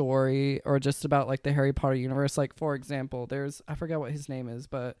 the story or just about, like, the Harry Potter universe. Like, for example, I forget what his name is,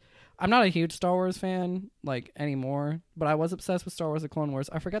 but I'm not a huge Star Wars fan, like, anymore. But I was obsessed with Star Wars: The Clone Wars.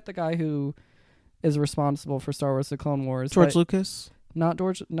 I forget the guy who is responsible for Star Wars: The Clone Wars. George Lucas? Not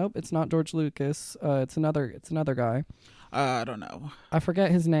George. Nope, it's not George Lucas. It's another guy. I don't know. I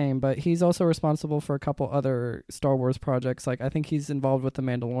forget his name, but he's also responsible for a couple other Star Wars projects. Like, I think he's involved with The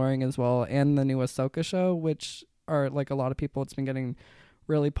Mandalorian as well, and the new Ahsoka show, which are, like, a lot of people, it's been getting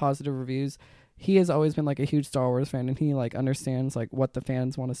really positive reviews. He has always been, like, a huge Star Wars fan, and he, like, understands, like, what the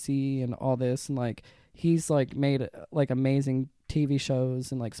fans want to see and all this, and, like, he's, like, made, like, amazing TV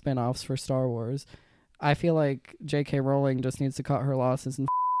shows and, like, spin-offs for Star Wars. I feel like J.K. Rowling just needs to cut her losses and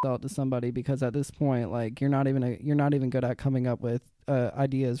out to somebody, because at this point, like, you're not even good at coming up with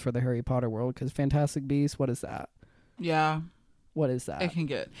ideas for the Harry Potter world. Because Fantastic Beasts, what is that? Yeah, what is that?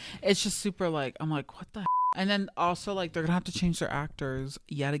 It's just super, like, I'm like, what the? And then also, like, they're gonna have to change their actors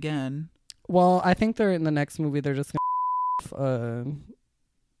yet again. Well, I think they're in the next movie. They're just gonna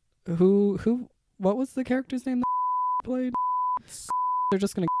who what was the character's name that played?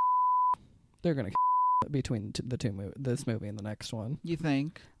 They're gonna between this movie and the next one. You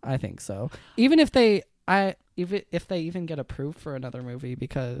think? I think so. Even if they even get approved for another movie,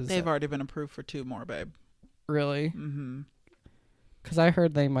 because they've already been approved for 2 more, babe. Really? Mm-hmm. Because I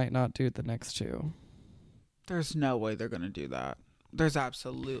heard they might not do the next 2. There's no way they're gonna do that. There's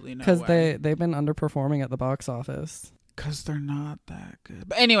absolutely no way. Because they've been underperforming at the box office. Because they're not that good.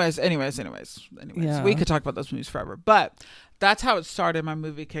 But anyways, yeah. We could talk about those movies forever. But that's how it started. My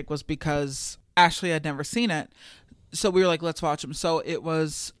movie kick was because Ashley had never seen it, so we were like, let's watch them. So it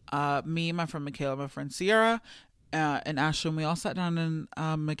was me, my friend Michaela, my friend Sierra, and Ashley, and we all sat down in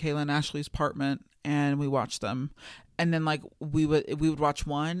Michaela and Ashley's apartment, and we watched them. And then, like, we would watch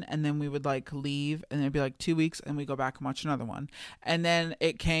one, and then we would, like, leave, and then it'd be like 2 weeks, and we go back and watch another one. And then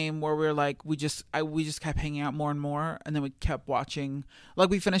it came where we were like, we just kept hanging out more and more, and then we kept watching. Like,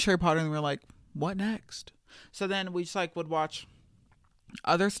 we finished Harry Potter, and we were like, what next? So then we just, like, would watch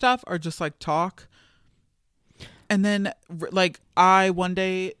other stuff or just, like, talk. And then, like, one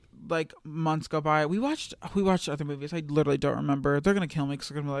day, like, months go by, we watched other movies. I literally don't remember. They're gonna kill me because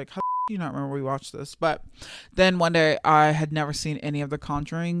they're gonna be like, how do you not remember we watched this? But then one day I had never seen any of the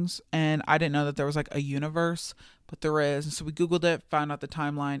Conjurings, and I didn't know that there was, like, a universe, but there is. And so we Googled it, found out the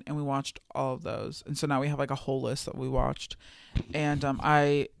timeline, and we watched all of those. And so now we have, like, a whole list that we watched. And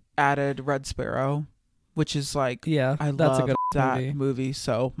I added Red Sparrow, which is, like, yeah, I that's love a good that movie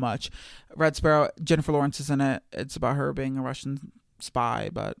so much. Red Sparrow, Jennifer Lawrence is in it. It's about her being a Russian spy,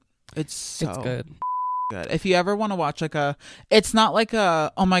 but it's good. If you ever want to watch, like, it's not like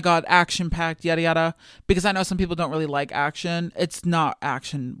a, oh my god, action packed yada yada, because I know some people don't really like action. It's not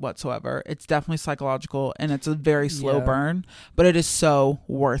action whatsoever. It's definitely psychological, and it's a very slow burn, but it is so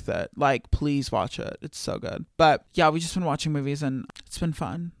worth it. Like, please watch it. It's so good. But yeah, we just been watching movies, and it's been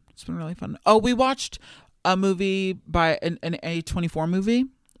fun. It's been really fun. Oh, we watched a movie by an A24 movie.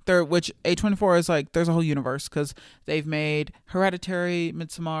 which A24 is like, there's a whole universe because they've made Hereditary,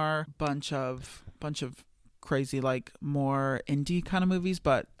 Midsommar, bunch of crazy, like more indie kind of movies,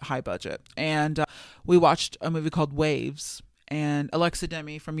 but high budget. And we watched a movie called Waves, and Alexa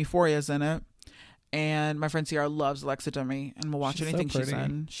Demi from Euphoria is in it. And my friend Sierra loves Alexa Demi, and we'll watch anything she's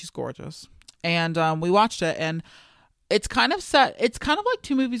in. She's gorgeous. And we watched it, and it's kind of like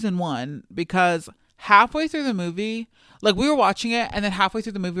two movies in one, because halfway through the movie, like we were watching it, and then halfway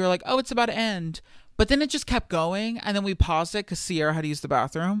through the movie we were like, oh, it's about to end. But then it just kept going, and then we paused it because Sierra had to use the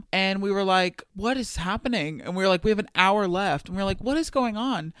bathroom, and we were like, what is happening? And we were like, we have an hour left, and we were like, what is going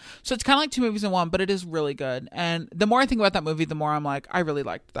on? So it's kind of like two movies in one, but it is really good. And the more I think about that movie, the more I'm like, I really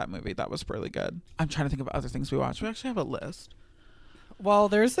liked that movie. That was really good. I'm trying to think of other things we watched. We actually have a list. Well,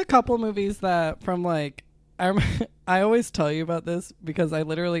 there's a couple movies that from like, I always tell you about this because I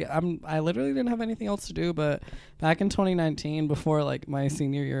literally didn't have anything else to do, but back in 2019, before like my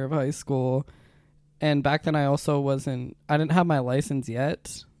senior year of high school, and back then I didn't have my license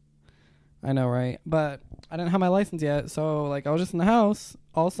yet. I know, right? But I didn't have my license yet, so like I was just in the house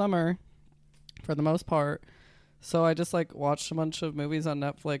all summer for the most part. So I just like watched a bunch of movies on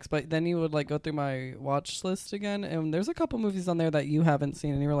Netflix, but then you would like go through my watch list again, and there's a couple movies on there that you haven't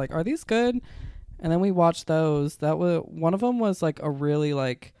seen, and you were like, are these good? And then we watched those. One of them was like a really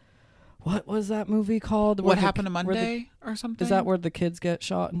like, what was that movie called? What Happened to Monday or something? Is that where the kids get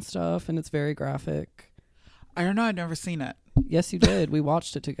shot and stuff? And it's very graphic. I don't know. I've never seen it. Yes, you did. We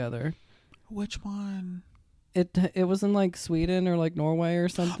watched it together. Which one? It was in like Sweden or like Norway or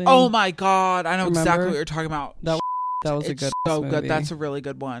something. Oh my God. I know exactly what you're talking about. That was a good so movie. good. That's a really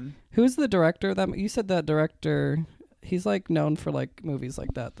good one. Who's the director? You said that director... He's like known for like movies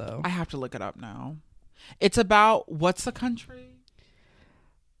like that though. I have to look it up now. It's about, what's the country?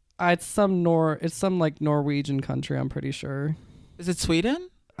 It's some like Norwegian country, I'm pretty sure. Is it Sweden?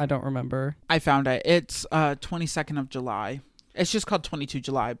 I don't remember. I found it. It's 22nd of July. It's just called 22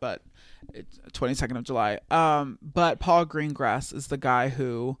 July, but it's 22nd of July. But Paul Greengrass is the guy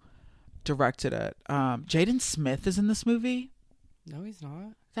who directed it. Jaden Smith is in this movie. No, he's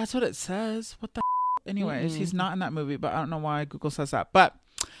not. That's what it says. What the Anyways, he's not in that movie, but I don't know why Google says that. But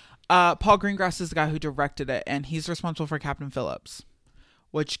Paul Greengrass is the guy who directed it, and he's responsible for Captain Phillips,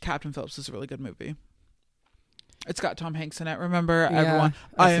 which Captain Phillips is a really good movie. It's got Tom Hanks in it. Remember, everyone?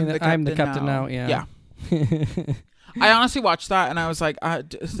 I'm the captain now. Yeah. I honestly watched that, and I was like,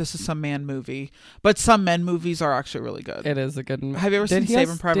 this is some man movie. But some men movies are actually really good. It is a good movie. Have you ever seen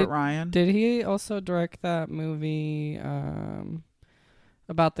Saving Private Ryan? Did he also direct that movie...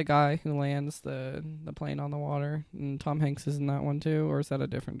 about the guy who lands the plane on the water, and Tom Hanks is in that one too, or is that a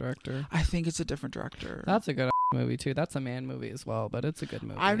different director? I think it's a different director. That's a good movie too. That's a man movie as well, but it's a good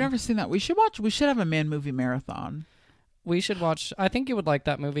movie. I've never seen that. We should have a man movie marathon. We should watch. I think you would like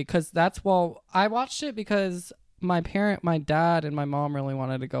that movie because I watched it because my dad and my mom really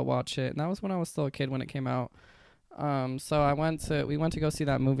wanted to go watch it, and that was when I was still a kid when it came out. So we went to go see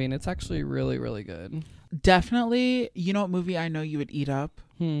that movie, and it's actually really, really good. Definitely. You know what movie I know you would eat up?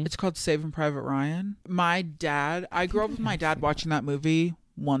 It's called Saving Private Ryan. I grew up with my dad watching that movie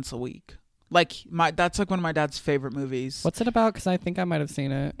once a week. That's like one of my dad's favorite movies. What's it about? Because I think I might have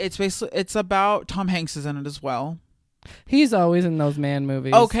seen it. It's about Tom Hanks is in it as well. He's always in those man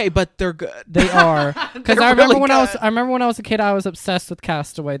movies. Okay, but they're good. They are. Because I remember when I was a kid, I was obsessed with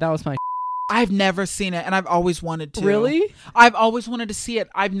Castaway. That was my I've never seen it, and I've always wanted to. Really? I've always wanted to see it.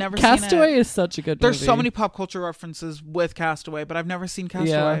 I've never seen it. Castaway is such a good movie. There's so many pop culture references with Castaway, but I've never seen Castaway.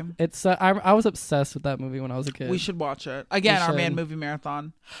 Yeah, it's I was obsessed with that movie when I was a kid. We should watch it. Again, our man movie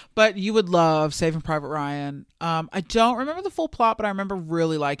marathon. But you would love Saving Private Ryan. I don't remember the full plot, but I remember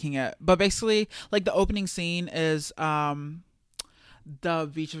really liking it. But basically, like the opening scene is the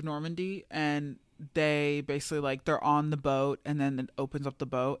beach of Normandy, and they basically like they're on the boat, and then it opens up the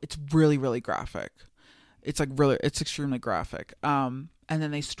boat. It's really, really graphic. It's extremely graphic. And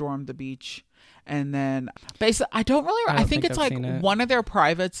then they storm the beach, and then basically I think it's like one of their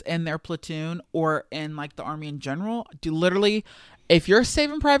privates in their platoon or in like the army in general. Literally, if you're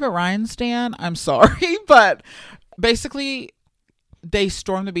Saving Private Ryan stan, I'm sorry, but basically they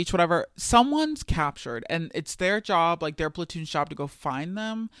storm the beach, whatever. Someone's captured, and it's their job, like their platoon's job, to go find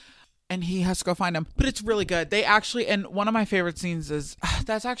them. And he has to go find him. But it's really good. They actually, and one of my favorite scenes is,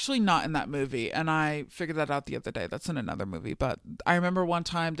 that's actually not in that movie. And I figured that out the other day. That's in another movie. But I remember one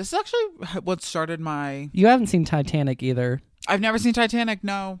time, this is actually what started my... You haven't seen Titanic either. I've never seen Titanic,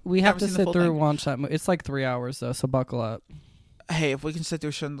 no. We have to sit through and watch that movie. It's like 3 hours though, so buckle up. Hey, if we can sit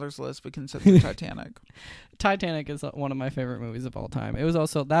through Schindler's List, we can sit through Titanic. Titanic is one of my favorite movies of all time.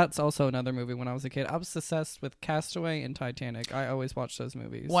 That's also another movie when I was a kid. I was obsessed with Castaway and Titanic. I always watched those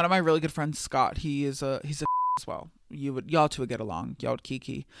movies. One of my really good friends, Scott, he's a as well. Y'all two would get along. Y'all would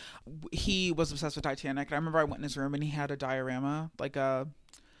kiki. He was obsessed with Titanic. And I remember I went in his room and he had a diorama, like a,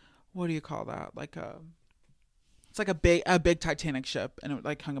 what do you call that? It's like a big Titanic ship, and it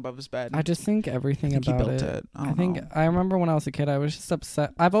like hung above his bed. I just think everything about he built it. I remember when I was a kid, I was just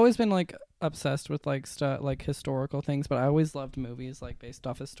upset. I've always been like obsessed with like like historical things, but I always loved movies like based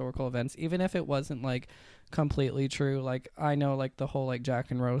off historical events, even if it wasn't like completely true. Like I know like the whole like Jack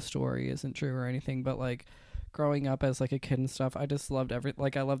and Rose story isn't true or anything, but like growing up as like a kid and stuff, I just loved I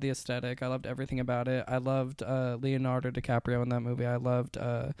loved the aesthetic. I loved everything about it. I loved Leonardo DiCaprio in that movie. I loved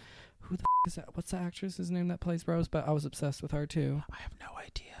who the is that? What's the actress's name that plays Rose? But I was obsessed with her too. I have no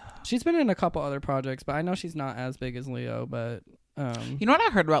idea. She's been in a couple other projects, but I know she's not as big as Leo. But you know what I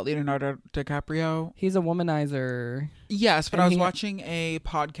heard about Leonardo DiCaprio? He's a womanizer. Yes, but I was watching a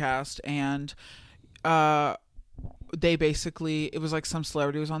podcast and they basically, it was like some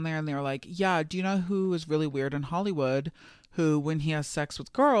celebrity was on there and they were like, yeah, do you know who is really weird in Hollywood? Who, when he has sex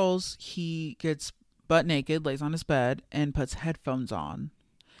with girls, he gets butt naked, lays on his bed, and puts headphones on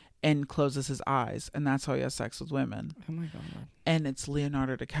and closes his eyes, and that's how he has sex with women. Oh my god. And it's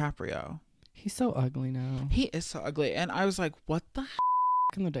Leonardo DiCaprio. He's so ugly now. He is so ugly. And I was like, what the back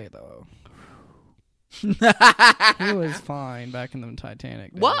in the day though. He was fine back in the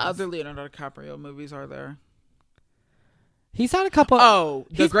Titanic days. What other Leonardo DiCaprio movies are there? He's had a couple. Oh,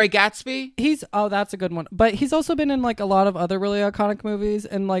 The Great Gatsby? That's a good one. But he's also been in like a lot of other really iconic movies.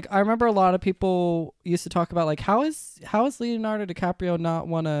 And like I remember a lot of people used to talk about like how is Leonardo DiCaprio not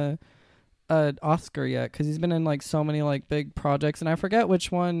won an Oscar yet? Because he's been in like so many like big projects. And I forget which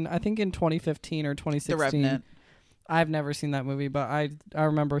one. I think in 2015 or 2016. The Revenant. I've never seen that movie, but I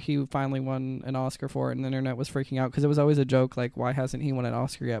remember he finally won an Oscar for it, and the internet was freaking out because it was always a joke like, why hasn't he won an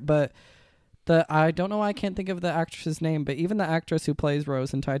Oscar yet? But I don't know why I can't think of the actress's name, but even the actress who plays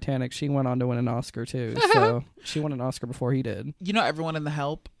Rose in Titanic, she went on to win an Oscar too. So she won an Oscar before he did. You know everyone in The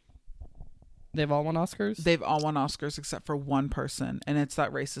Help? They've all won Oscars? They've all won Oscars except for one person, and it's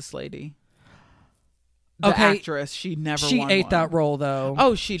that racist lady. The actress, she won ate that role though.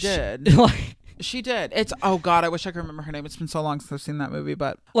 Oh, she did. She did. It's, oh god, I wish I could remember her name. It's been so long since I've seen that movie,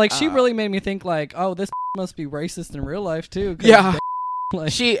 but like she really made me think like, oh, this must be racist in real life too. Yeah.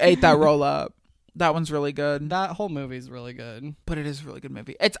 Like, she ate that roll up. That one's really good. That whole movie's really good. But it is a really good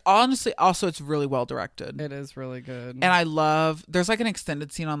movie. It's honestly also it's really well directed. It is really good. And I love there's like an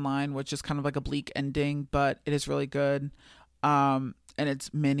extended scene online which is kind of like a bleak ending, but it is really good. And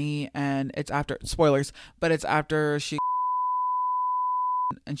it's mini and it's after spoilers, but it's after she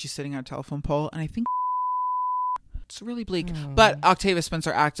and she's sitting on a telephone pole and I think it's really bleak. But Octavia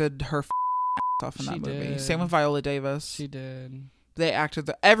Spencer acted her off in that movie. Did. Same with Viola Davis. She did. They acted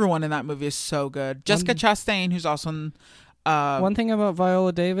everyone in that movie is so good. Jessica Chastain, who's also in one thing about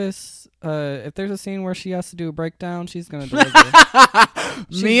Viola Davis, if there's a scene where she has to do a breakdown, she's gonna deliver.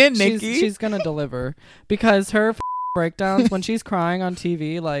 Me and Nicki, she's gonna deliver because her breakdowns when she's crying on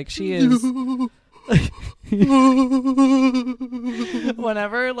TV, like she is.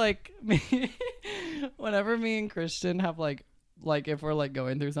 Whenever me and Christian have like if we're like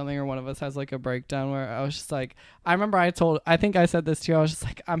going through something or one of us has like a breakdown where I was just like, I remember I think I said this to you, I was just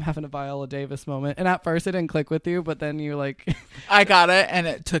like, I'm having a Viola Davis moment, and at first it didn't click with you, but then you like I got it and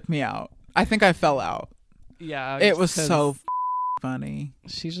it took me out. I think I fell out. Yeah, it was so funny.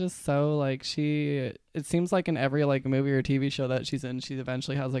 She's just so like it seems like in every like movie or TV show that she's in, she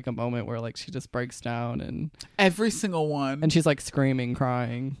eventually has like a moment where like she just breaks down, and every single one, and she's like screaming,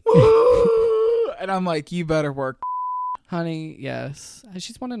 crying. And I'm like, you better work, honey. Yes,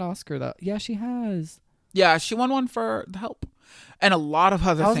 she's won an Oscar though. Yeah, she has. Yeah, she won one for The Help and a lot of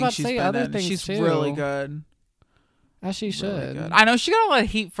other things she's been in. She's too. Really good, as she should. Really, I know she got a lot of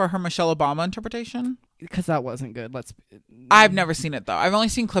heat for her Michelle Obama interpretation because that wasn't good. I've never seen it though. I've only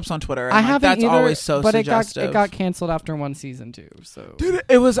seen clips on Twitter. And I haven't that's either, always so but suggestive. It got canceled after one season too. So dude,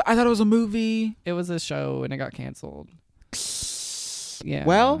 I thought it was a movie. It was a show and it got canceled. Yeah.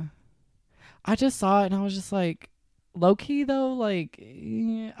 Well, I just saw it and I was just like, low key though, like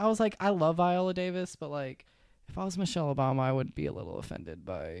I was like, I love Viola Davis, but like if I was Michelle Obama, I would be a little offended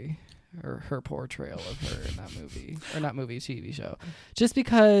by her portrayal of her in that movie or not movie, TV show, just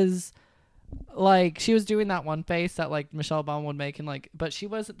because. Like she was doing that one face that like Michelle Obama would make, and like, but she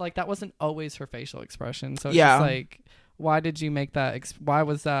wasn't like that wasn't always her facial expression. So it's just like, why did you make that? Why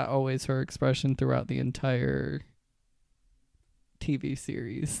was that always her expression throughout the entire TV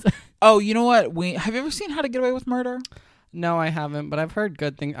series? Oh, you know what? Have you ever seen How to Get Away with Murder? No, I haven't, but I've heard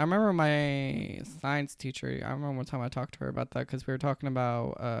good things. I remember my science teacher. I remember one time I talked to her about that because we were talking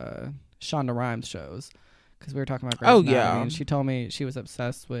about Shonda Rhimes shows. Because we were talking about Grey's Anatomy, and she told me she was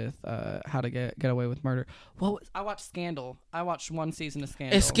obsessed with How to Get Away with Murder. Well, I watched Scandal. I watched one season of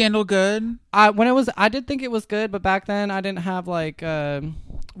Scandal. Is Scandal good? I did think it was good, but back then I didn't have like,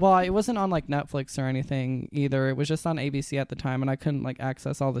 well, it wasn't on like Netflix or anything either. It was just on ABC at the time, and I couldn't like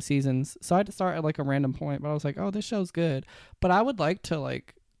access all the seasons, so I had to start at like a random point. But I was like, oh, this show's good, but I would like to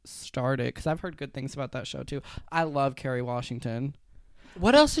like start it because I've heard good things about that show too. I love Kerry Washington.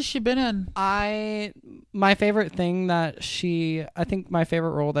 What else has she been in? My favorite thing that I think my favorite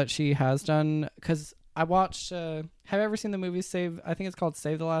role that she has done, because I watched, have you ever seen the movie I think it's called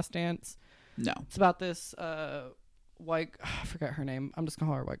Save the Last Dance? No. It's about this white, I forget her name. I'm just going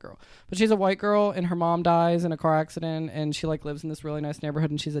to call her white girl. But she's a white girl and her mom dies in a car accident and she like lives in this really nice neighborhood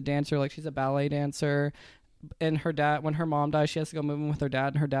and she's a dancer, like she's a ballet dancer. And her dad, when her mom dies, she has to go move in with her dad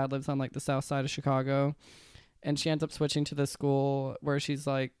and her dad lives on like the south side of Chicago. And she ends up switching to the school where she's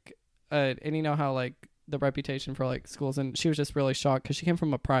like, and you know how like the reputation for like schools, and she was just really shocked because she came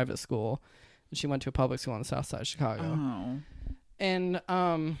from a private school and she went to a public school on the south side of Chicago. Oh. And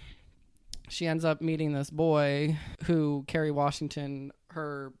she ends up meeting this boy who Kerry Washington,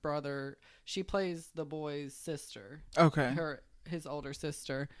 her brother, she plays the boy's sister. Okay. His older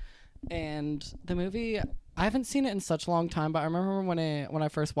sister. And the movie, I haven't seen it in such a long time, but I remember when I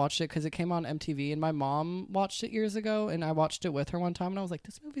first watched it because it came on MTV and my mom watched it years ago and I watched it with her one time and I was like,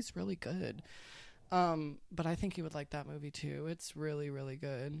 this movie's really good. But I think you would like that movie too. It's really, really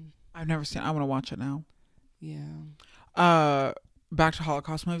good. I've never seen it. I want to watch it now. Yeah. Back to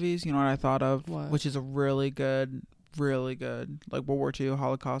Holocaust movies. You know what I thought of? What? Which is a really good, like World War II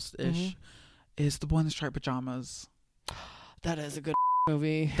Holocaust-ish, is The Boy in the Striped Pajamas. That is a good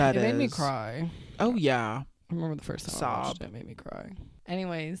movie. It made me cry. Oh yeah. I remember the first time I watched it. It made me cry.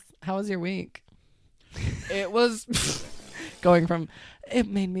 Anyways, how was your week? It was going from it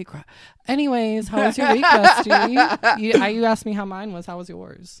made me cry. Anyways, how was your week, Bestie? You asked me how mine was. How was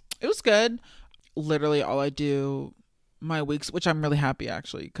yours? It was good. Literally all I do my weeks, which I'm really happy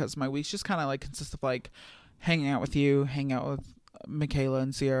actually, because my weeks just kind of like consist of like hanging out with you, hanging out with Michaela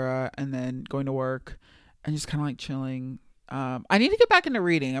and Sierra, and then going to work and just kind of like chilling. I need to get back into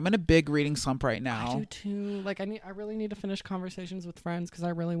reading. I'm in a big reading slump right now. I do too. Like I really need to finish Conversations with Friends because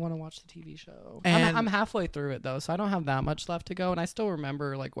I really want to watch the TV show. And I'm halfway through it though, so I don't have that much left to go. And I still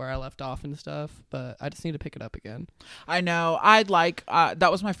remember like where I left off and stuff, but I just need to pick it up again. I know. I'd like that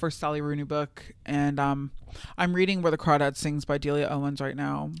was my first Sally Rooney book, and I'm reading Where the Crawdad Sings by Delia Owens right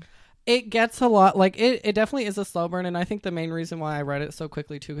now. It gets a lot like it definitely is a slow burn, and I think the main reason why I read it so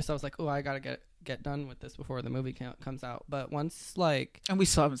quickly too, because I was like, oh, I gotta get done with this before the movie comes out. But once like, and we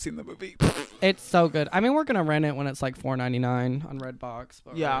still haven't seen the movie. It's so good. I mean, we're gonna rent it when it's like $4.99 on Redbox,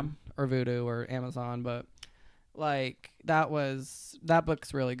 or Vudu or Amazon. But like that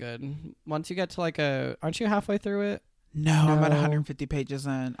book's really good. Once you get to like aren't you halfway through it? No, I'm at 150 pages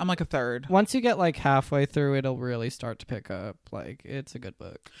in. I'm like a third. Once you get like halfway through, it'll really start to pick up. Like it's a good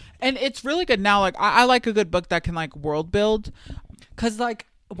book, and it's really good now. Like I like a good book that can like world build, because like.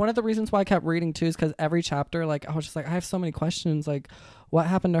 One of the reasons why I kept reading too is because every chapter, like I was just like, I have so many questions. Like, what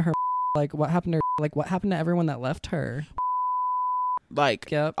happened to her? Like, what happened to her? Like, what happened to everyone that left her?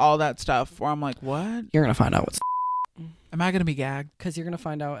 Like, all that stuff. Where I'm like, what? You're gonna find out what's. Am I gonna be gagged? Because you're gonna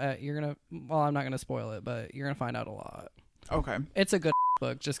find out. Well, I'm not gonna spoil it, but you're gonna find out a lot. Okay. It's a good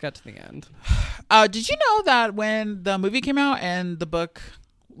book. Just get to the end. Did you know that when the movie came out and the book,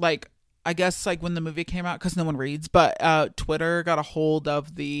 like, I guess like when the movie came out, because no one reads, but Twitter got a hold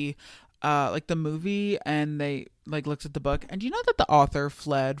of the like the movie and they like looked at the book, and do you know that the author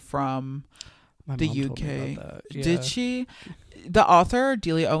fled from the UK? Yeah. Did she? The author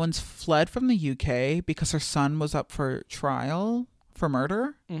Delia Owens fled from the UK because her son was up for trial for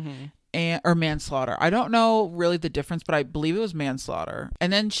murder. Or manslaughter. I don't know really the difference, but I believe it was manslaughter.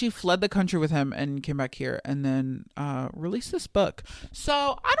 And then she fled the country with him and came back here and then released this book.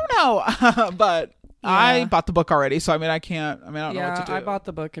 So I don't know, but yeah. I bought the book already. So I don't know what to do. I bought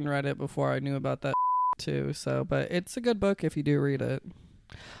the book and read it before I knew about that too. So, but it's a good book if you do read it.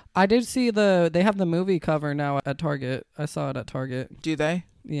 I did see they have the movie cover now at Target. I saw it at Target. Do they?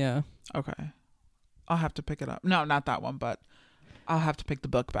 Yeah. Okay. I'll have to pick it up. No, not that one, but I'll have to pick the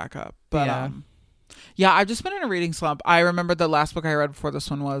book back up. But yeah, I've just been in a reading slump. I remember the last book I read before this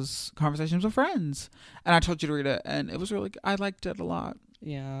one was Conversations with Friends, and I told you to read it, and it was really I liked it a lot.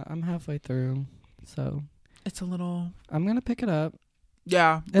 Yeah, I'm halfway through, so it's a little. I'm gonna pick it up.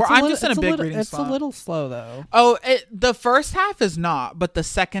 Yeah, I'm just in a big reading slump. It's a little slow though. Oh, the first half is not, but the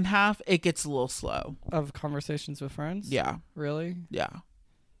second half it gets a little slow. Of Conversations with Friends? Yeah. Really? Yeah.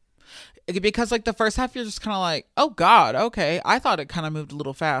 Because like the first half you're just kind of like, oh God, okay. I thought it kind of moved a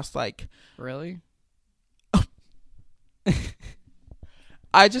little fast. Like, really?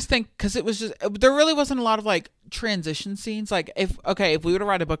 I just think because it was just, there really wasn't a lot of like transition scenes. Like if we were to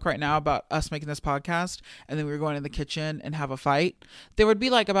write a book right now about us making this podcast and then we were going in the kitchen and have a fight, there would be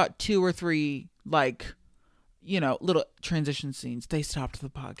like about 2 or 3 like, you know, little transition scenes. They stopped the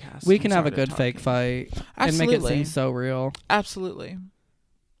podcast. We can have a good fake fight. Absolutely. And make it seem so real. Absolutely.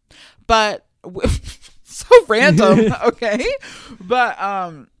 But so random. Okay. But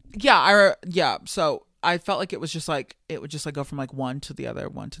so I felt like it would just like go from like one to the other,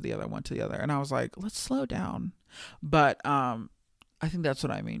 and I was like, let's slow down. But I think that's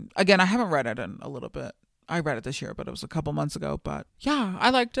what I mean. Again, I haven't read it in a little bit. I read it this year, but it was a couple months ago. But yeah, I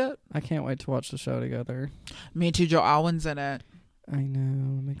liked it. I can't wait to watch the show together. Me too. Joe Alwyn's in it. I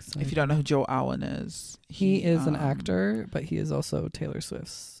know. I'm excited. If you don't know who Joe Alwyn is, he is an actor, but he is also Taylor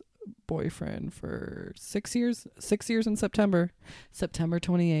Swift's boyfriend for 6 years. 6 years in September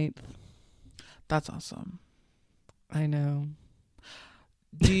 28th. That's awesome. I know.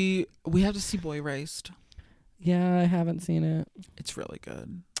 We have to see Boy Erased. Yeah, I haven't seen it. It's really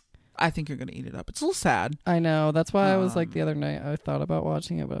good. I think you're gonna eat it up. It's a little sad. I know. That's why I was like the other night I thought about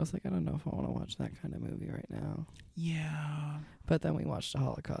watching it, but I was like, I don't know if I want to watch that kind of movie right now. Yeah. But then we watched a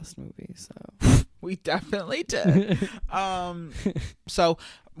Holocaust movie, so we definitely did. So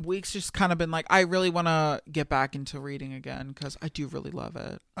weeks just kind of been like, I really want to get back into reading again because I do really love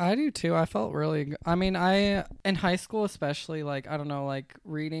it. I do too. I felt really, I mean, in high school especially, like, I don't know, like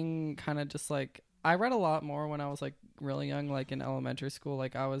reading kind of just like, I read a lot more when I was like really young, like in elementary school.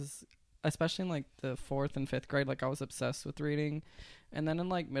 Like I was, especially in like the 4th and 5th grade, like I was obsessed with reading. And then in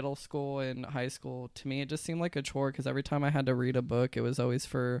like middle school and high school, to me, it just seemed like a chore because every time I had to read a book, it was always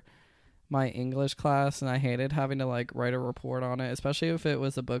for my English class, and I hated having to like write a report on it, especially if it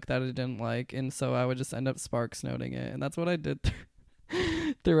was a book that I didn't like. And so I would just end up sparks noting it, and that's what I did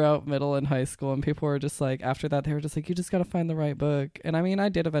throughout middle and high school. And people were just like, after that, they were just like, you just got to find the right book. And I mean, I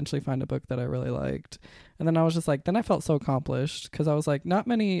did eventually find a book that I really liked, and then I was just like, then I felt so accomplished because I was like, not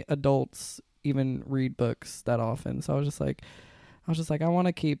many adults even read books that often. So I was just like, I want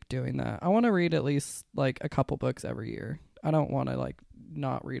to keep doing that. I want to read at least like a couple books every year. I don't want to like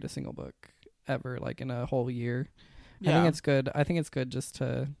not read a single book ever, like in a whole year. Yeah. I think it's good just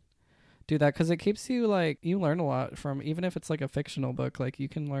to do that because it keeps you like, you learn a lot from, even if it's like a fictional book, like you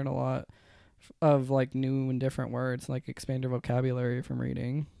can learn a lot of like new and different words, like expand your vocabulary from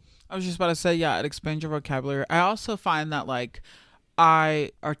reading. I was just about to say, yeah, it expands your vocabulary. I also find that like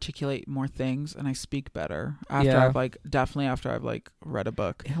I articulate more things and I speak better after I've like read a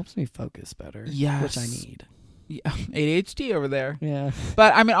book. It helps me focus better. Yes. Which I need. Yeah, ADHD over there. Yeah.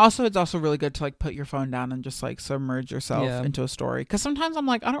 But I mean, also, it's also really good to like put your phone down and just like submerge yourself into a story. Because sometimes I'm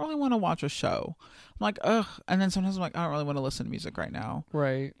like, I don't really want to watch a show. I'm like, ugh. And then sometimes I'm like, I don't really want to listen to music right now.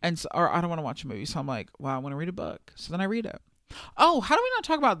 Right. And so, or I don't want to watch a movie. So I'm like, wow, I want to read a book. So then I read it. Oh, how do we not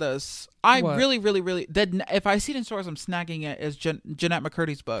talk about this? Really, if I see it in stores, I'm snagging it. Is Jeanette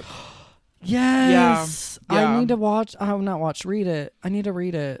McCurdy's book. Yes. Yeah. I need to watch. I have not watched. Read it. I need to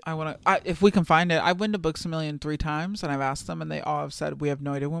read it. If we can find it. I've been to Books A Million 3 times and I've asked them and they all have said we have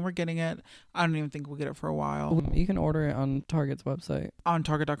no idea when we're getting it. I don't even think we'll get it for a while. You can order it on Target's website. On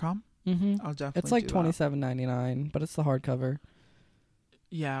Target.com? Mm-hmm. I'll definitely. It's like $27.99, but it's the hardcover.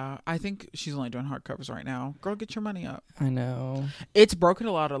 Yeah, I think she's only doing hardcovers right now. Girl, get your money up. I know. It's broken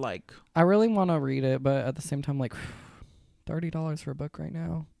a lot of like. I really want to read it, but at the same time, like $30 for a book right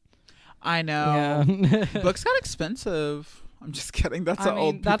now. I know. Yeah. Books got expensive. I'm just kidding. That's an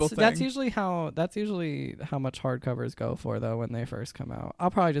old people thing. That's usually how much hardcovers go for though when they first come out.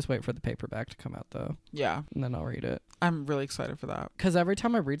 I'll probably just wait for the paperback to come out though. Yeah, and then I'll read it. I'm really excited for that because every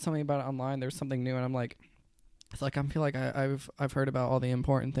time I read something about it online, there's something new, and I'm like, it's like I feel like I've heard about all the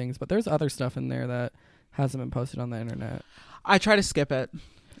important things, but there's other stuff in there that hasn't been posted on the internet. I try to skip it.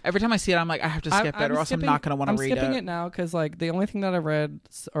 Every time I see it, I'm like, I have to skip it or else I'm not going to want to read it. I'm skipping it now because, like, the only thing that I've read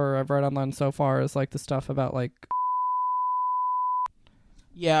online so far is, like, the stuff about, like...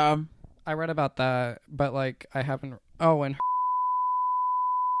 Yeah. I read about that, but, like, I haven't... Oh, and...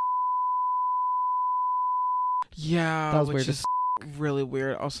 Yeah, that was weird. Really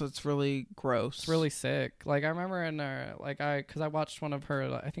weird. Also, it's really gross. It's really sick. Like I remember because I watched one of her.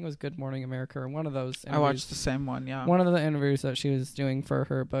 I think it was Good Morning America or one of those. I watched the same one. Yeah. One of the interviews that she was doing for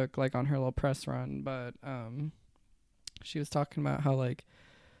her book, like on her little press run, but she was talking about how like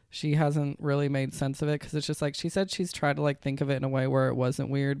she hasn't really made sense of it, because it's just like she said she's tried to like think of it in a way where it wasn't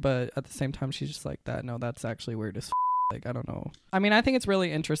weird, but at the same time she's just like, that no, that's actually weird as like, I don't know. I mean, I think it's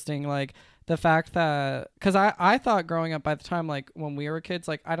really interesting, like the fact that, because I thought growing up, by the time like when we were kids,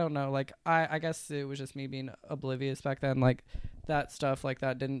 like I don't know, like I guess it was just me being oblivious back then, like that stuff like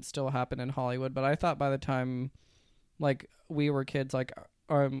that didn't still happen in Hollywood, but I thought by the time like we were kids, like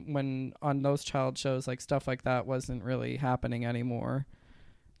when on those child shows, like stuff like that wasn't really happening anymore.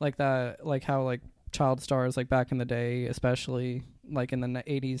 Like that, like how like child stars like back in the day, especially like in the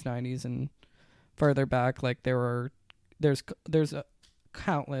 80s, 90s and further back, like there's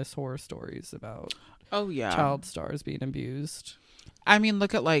countless horror stories about child stars being abused. I mean,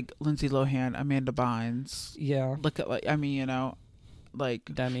 look at like Lindsay Lohan, Amanda Bynes. Yeah. Look at like, I mean, you know, like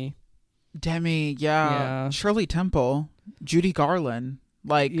Demi, yeah. Shirley Temple, Judy Garland.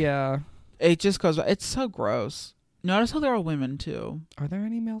 Like, yeah, it just goes, it's so gross. Notice how they're all women too. Are there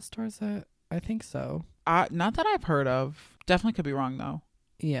any male stars that? I think so. Not that I've heard of. Definitely could be wrong though.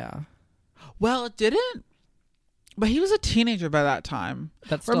 Yeah. Well, it didn't. But he was a teenager by that time.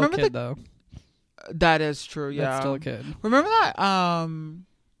 That's still a kid though. That is true. Yeah. That's still a kid. Remember that?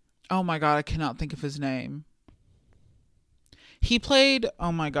 Oh my God, I cannot think of his name. He played.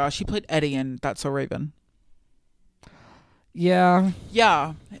 Oh my gosh, he played Eddie in That's So Raven. Yeah.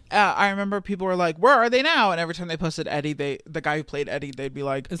 Yeah. I remember people were like, where are they now? And every time they posted Eddie, the guy who played Eddie, they'd be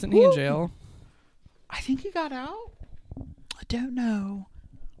like, isn't he in jail? I think he got out. I don't know.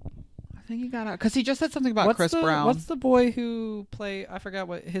 I think he got out. Because he just said something about Chris Brown. What's the boy who I forgot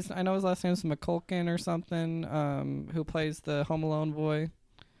what I know his last name is McCulkin or something, who plays the Home Alone boy.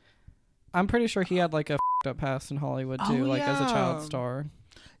 I'm pretty sure he had like a f***ed up past in Hollywood too, like as a child star.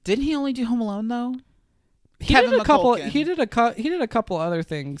 Didn't he only do Home Alone though? He did a couple. He did a couple other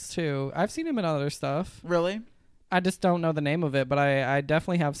things too. I've seen him in other stuff. Really? I just don't know the name of it, but I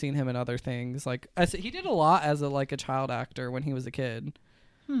definitely have seen him in other things. Like he did a lot as a child actor when he was a kid.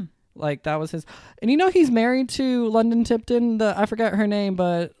 Like that was his. And you know he's married to London Tipton. I forget her name,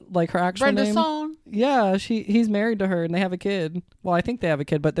 but like her actual Brenda name. Song. Yeah, he's married to her and they have a kid. Well, I think they have a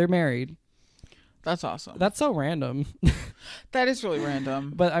kid, but they're married. That's awesome. That's so random. That is really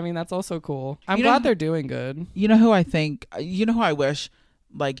random. But I mean, that's also cool. I'm glad they're doing good. You know who I wish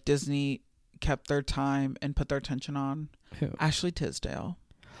like Disney kept their time and put their attention on? Who? Ashley Tisdale.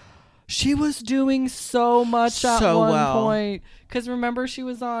 She was doing so much at one point. Because remember, she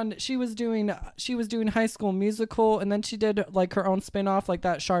was doing High School Musical, and then she did like her own spin-off, like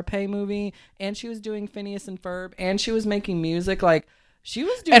that Sharpay movie, and she was doing Phineas and Ferb, and she was making music. Like she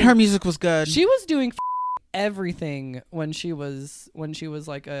was doing, and her music was good. She was doing everything when she was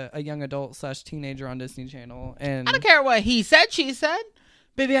like a young adult / teenager on Disney Channel. And I don't care what he said, she said,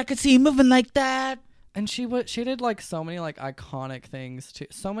 baby, I could see you moving like that. And she did like so many like iconic things too.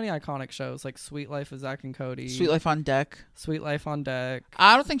 So many iconic shows like Sweet Life of Zack and Cody. Sweet Life on Deck. Sweet Life on Deck.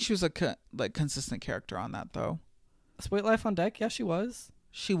 I don't think she was a consistent character on that though. Sweet Life on Deck? Yeah, she was.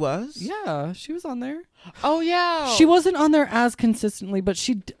 She was? Yeah, she was on there. Oh yeah. She wasn't on there as consistently, but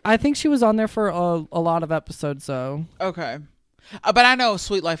I think she was on there for a lot of episodes though. Okay. But I know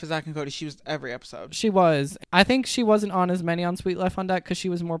Sweet Life of Zack and Cody, she was every episode. She was. I think she wasn't on as many on Sweet Life on Deck because she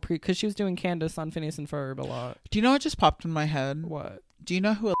was more because she was doing Candace on Phineas and Ferb a lot. Do you know what just popped in my head? What? Do you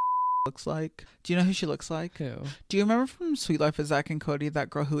know who looks like? Do you know who she looks like? Who? Do you remember from Sweet Life of Zack and Cody, that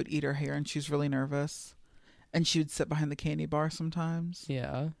girl who would eat her hair and she was really nervous? And she would sit behind the candy bar sometimes?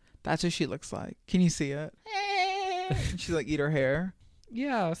 Yeah. That's who she looks like. Can you see it? And she like eat her hair.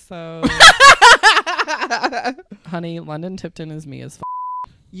 Yeah, so honey, London Tipton is me as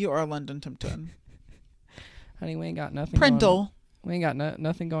You are London Tipton. Honey, we ain't got nothing. Prindle. We ain't got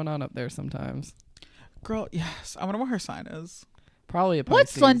nothing going on up there sometimes. Girl, yes. I wonder what her sign is. Probably a Pisces.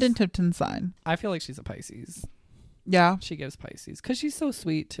 What's London Tipton's sign? I feel like she's a Pisces. Yeah. She gives Pisces. Because she's so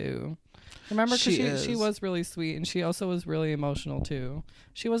sweet, too. Remember, because she was really sweet, and she also was really emotional, too.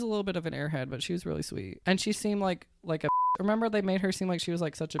 She was a little bit of an airhead, but she was really sweet. And she seemed like a... Remember, they made her seem like she was,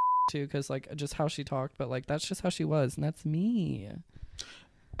 like, such a too, because, like, just how she talked. But, like, that's just how she was, and that's me.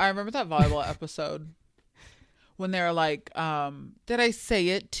 I remember that volleyball episode when they were like, did I say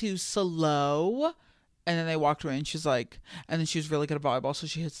it too slow? And then they walked away and she's like, and then she was really good at volleyball, so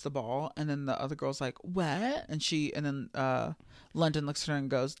she hits the ball, and then the other girl's like, what? And then London looks at her and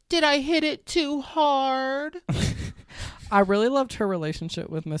goes, did I hit it too hard? I really loved her relationship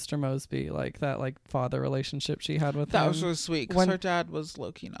with Mr. Mosby, like that like father relationship she had with him. That was really sweet because her dad was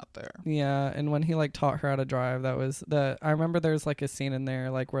low-key not there. Yeah, and when he like taught her how to drive, I remember there's like a scene in there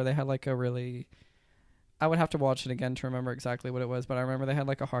like where they had like a really, I would have to watch it again to remember exactly what it was, but I remember they had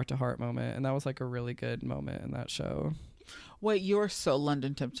like a heart-to-heart moment, and that was like a really good moment in that show. Wait, you're so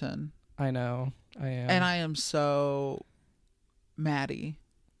London Tipton. I know. I am. And I am so Maddie.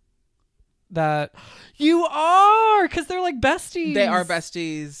 That you are, because they're like besties. They are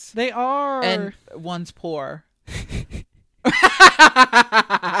besties. They are. And one's poor.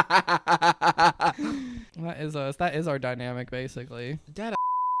 That is us. That is our dynamic, basically. Dad.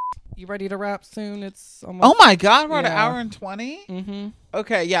 You ready to wrap soon? It's almost... Oh my God, we're at an hour and 20? Mm-hmm.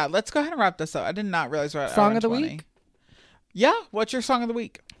 Okay, yeah, let's go ahead and wrap this up. I did not realize we're at Song hour of the 20. week? Yeah, what's your song of the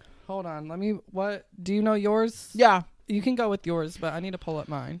week? Hold on, what, do you know yours? Yeah. You can go with yours, but I need to pull up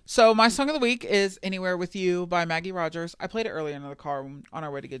mine. So my song of the week is Anywhere With You by Maggie Rogers. I played it earlier in the car on our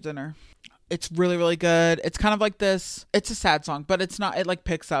way to get dinner. It's really, really good. It's kind of like this. It's a sad song, but it's not. It like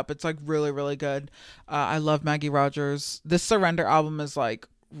picks up. It's like really, really good. I love Maggie Rogers. This Surrender album is like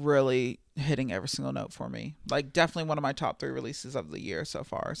really hitting every single note for me. Like definitely one of my top 3 releases of the year so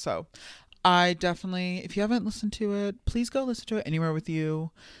far. So I definitely, if you haven't listened to it, please go listen to it. Anywhere With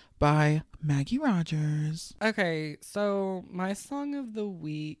You by Maggie Rogers. Okay, so my song of the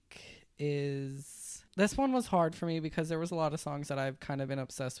week is... This one was hard for me because there was a lot of songs that I've kind of been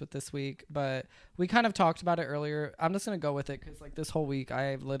obsessed with this week, but we kind of talked about it earlier. I'm just going to go with it because like this whole week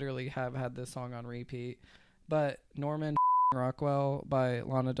I literally have had this song on repeat. But Norman Rockwell by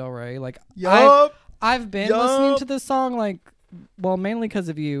Lana Del Rey. Like, I've been listening to this song, like, well, mainly because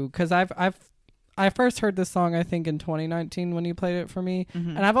of you, because I first heard this song, I think, in 2019 when you played it for me.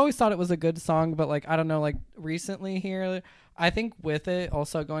 Mm-hmm. And I've always thought it was a good song, but, like, I don't know, like, recently here, I think with it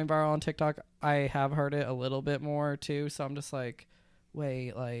also going viral on TikTok, I have heard it a little bit more, too. So I'm just like,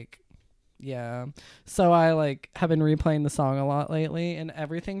 wait, like, yeah. So I, like, have been replaying the song a lot lately. And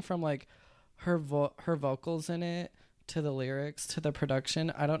everything from, like, her vocals in it to the lyrics to the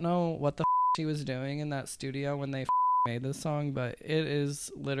production. I don't know what the she was doing in that studio when they made this song, but it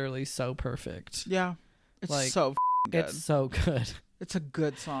is literally so perfect. Yeah, it's like, so good. It's so good. It's a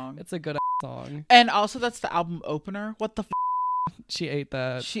good song. It's a good song. And also that's the album opener. What the she ate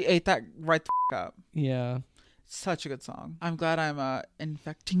that. She ate that right the up. Yeah. Such a good song. I'm glad I'm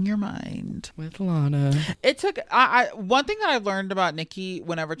infecting your mind with Lana. It took one thing that I've learned about Nicki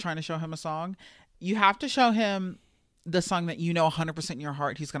whenever trying to show him a song, you have to show him the song that you know 100% in your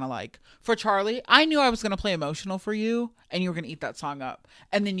heart he's gonna like. For Charlie, I knew I was gonna play Emotional for you and you were gonna eat that song up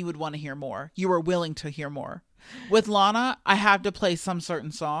and then you would want to hear more. You were willing to hear more. With Lana, I have to play some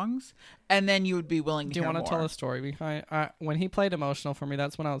certain songs and then you would be willing to hear more. Do you want to tell a story behind when he played Emotional for me?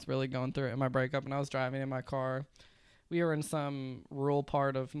 That's when I was really going through it in my breakup and I was driving in my car. We were in some rural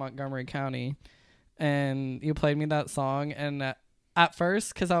part of Montgomery County and you played me that song, and at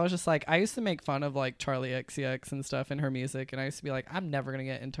first, because I was just like, I used to make fun of like Charlie XCX and stuff in her music, and I used to be like, I'm never gonna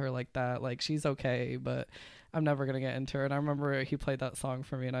get into her like that. Like, she's okay, but I'm never gonna get into her. And I remember he played that song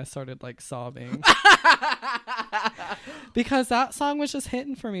for me and I started like sobbing because that song was just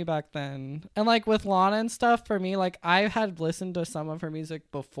hitting for me back then. And like with Lana and stuff, for me, like I had listened to some of her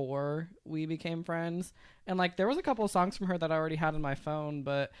music before we became friends, and like there was a couple of songs from her that I already had in my phone,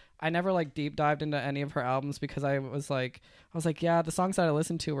 but I never like deep dived into any of her albums because I was like, yeah, the songs that I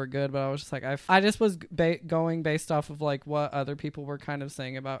listened to were good, but I was just like, I just was going based off of like what other people were kind of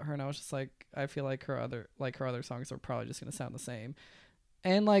saying about her, and I was just like, I feel like her other songs are probably just gonna sound the same,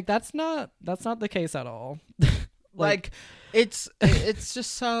 and like that's not the case at all. like it's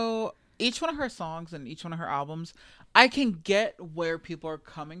just so, each one of her songs and each one of her albums, I can get where people are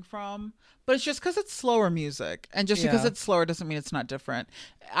coming from, but it's just because it's slower music, and just because it's slower doesn't mean it's not different.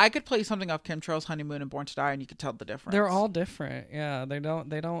 I could play something off Chemtrails, Honeymoon, and Born to Die, and you could tell the difference. They're all different. Yeah, they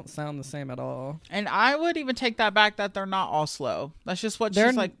don't sound the same at all. And I would even take that back, that they're not all slow. That's just what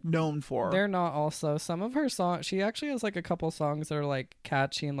she's like known for. They're not all slow. Some of her songs, she actually has like a couple songs that are like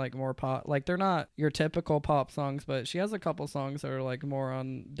catchy and like more pop. Like they're not your typical pop songs, but she has a couple songs that are like more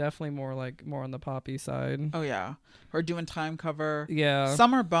on the poppy side. Oh yeah, her doing Time cover. Yeah,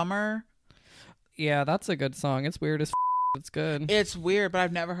 Summer Bummer. Yeah, that's a good song. It's weird as it's good. It's weird, but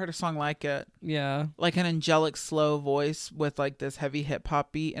I've never heard a song like it. Yeah, like an angelic slow voice with like this heavy hip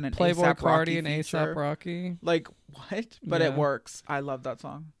hop beat and an Playboy Cardi and feature. A$AP Rocky. Like what? But it works. I love that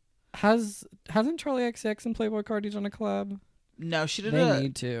song. Hasn't Charlie XCX and Playboy Cardi done a collab? No, she did. They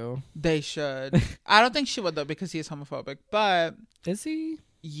need to. They should. I don't think she would though, because he is homophobic. But is he?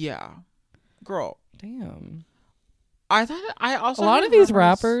 Yeah, girl. Damn. I thought I also a lot of these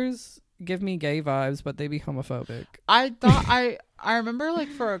rappers give me gay vibes, but they be homophobic. I thought I remember like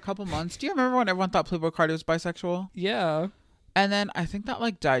for a couple months. Do you remember when everyone thought Playboy Cardi was bisexual? Yeah. And then I think that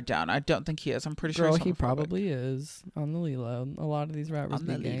like died down. I don't think he is. I'm pretty sure he probably is on the Lilo. A lot of these rappers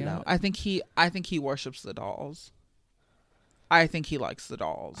be gay. I think he worships the dolls. I think he likes the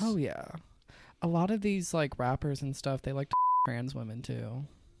dolls. Oh yeah. a lot of these like rappers and stuff, they like to trans women too.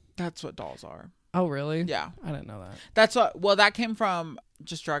 That's what dolls are. Oh, really? Yeah. I didn't know that. That's what, well, that came from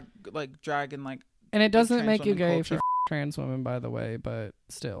just dragging like. And it doesn't make you gay culture. if you trans women, by the way, but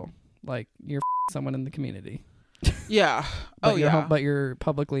still, like, you're someone in the community. Yeah. But you're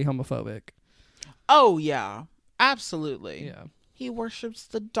publicly homophobic. Oh, yeah. Absolutely. Yeah. He worships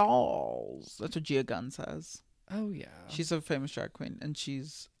the dolls. That's what Gia Gunn says. Oh, yeah. She's a famous drag queen, and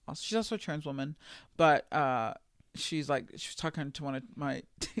she's also a trans woman, but she was talking to one of my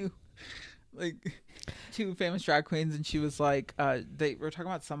two famous drag queens, and she was like, they were talking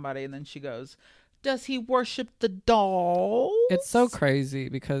about somebody, and then she goes, does he worship the dolls? It's so crazy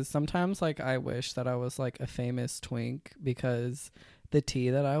because sometimes like I wish that I was like a famous twink, because the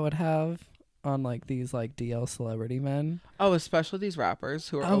tea that I would have on like these like DL celebrity men. Oh, especially these rappers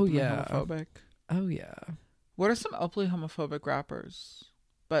who are openly homophobic. Oh yeah. What are some openly homophobic rappers,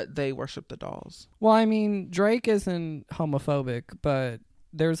 but they worship the dolls? Well, I mean, Drake isn't homophobic, but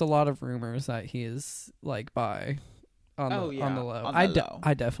there's a lot of rumors that he is like bi. On the low.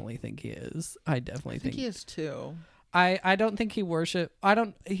 I definitely think he is. I think he is too. I don't think he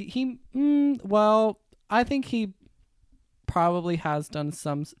I think he probably has done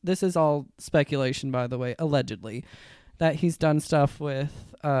some, this is all speculation by the way, allegedly, that he's done stuff with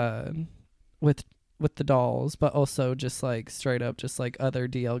the dolls, but also just like straight up just like other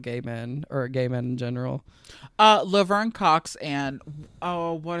DL gay men or gay men in general. Laverne Cox and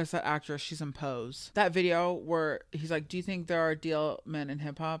what is that actress? She's in Pose. That video where he's like, do you think there are DL men in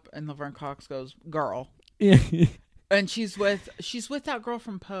hip hop? And Laverne Cox goes, girl. Yeah. And she's with that girl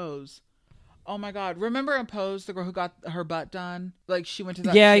from Pose. Oh my God. Remember in Pose, the girl who got her butt done? Like she went to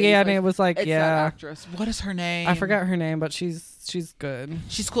that. Yeah, yeah, and it was like, it's that actress. What is her name? I forgot her name, but she's good.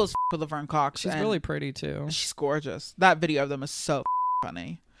 She's cool as with Laverne Cox. She's really pretty too. She's gorgeous. That video of them is so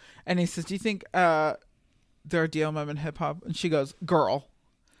funny. And he says, do you think there are DL men in hip hop? And she goes, girl.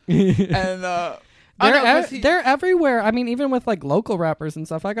 And they're everywhere. I mean, even with like local rappers and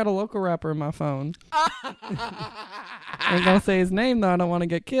stuff. I got a local rapper in my phone. I ain't gonna say his name though. I don't want to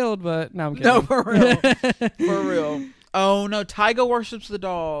get killed, but no, I'm kidding. No, for real. For real. Oh no, Tyga worships the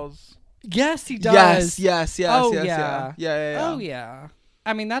dolls. Yes, he does. Yes. Oh, Yeah. Oh yeah.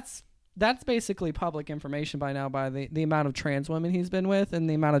 I mean, that's basically public information by now, by the amount of trans women he's been with and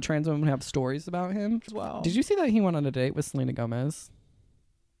the amount of trans women who have stories about him. As well. Did you see that he went on a date with Selena Gomez?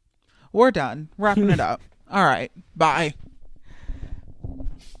 We're done. Wrapping it up. All right. Bye.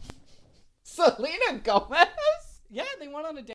 Selena Gomez? Yeah, they went on a date.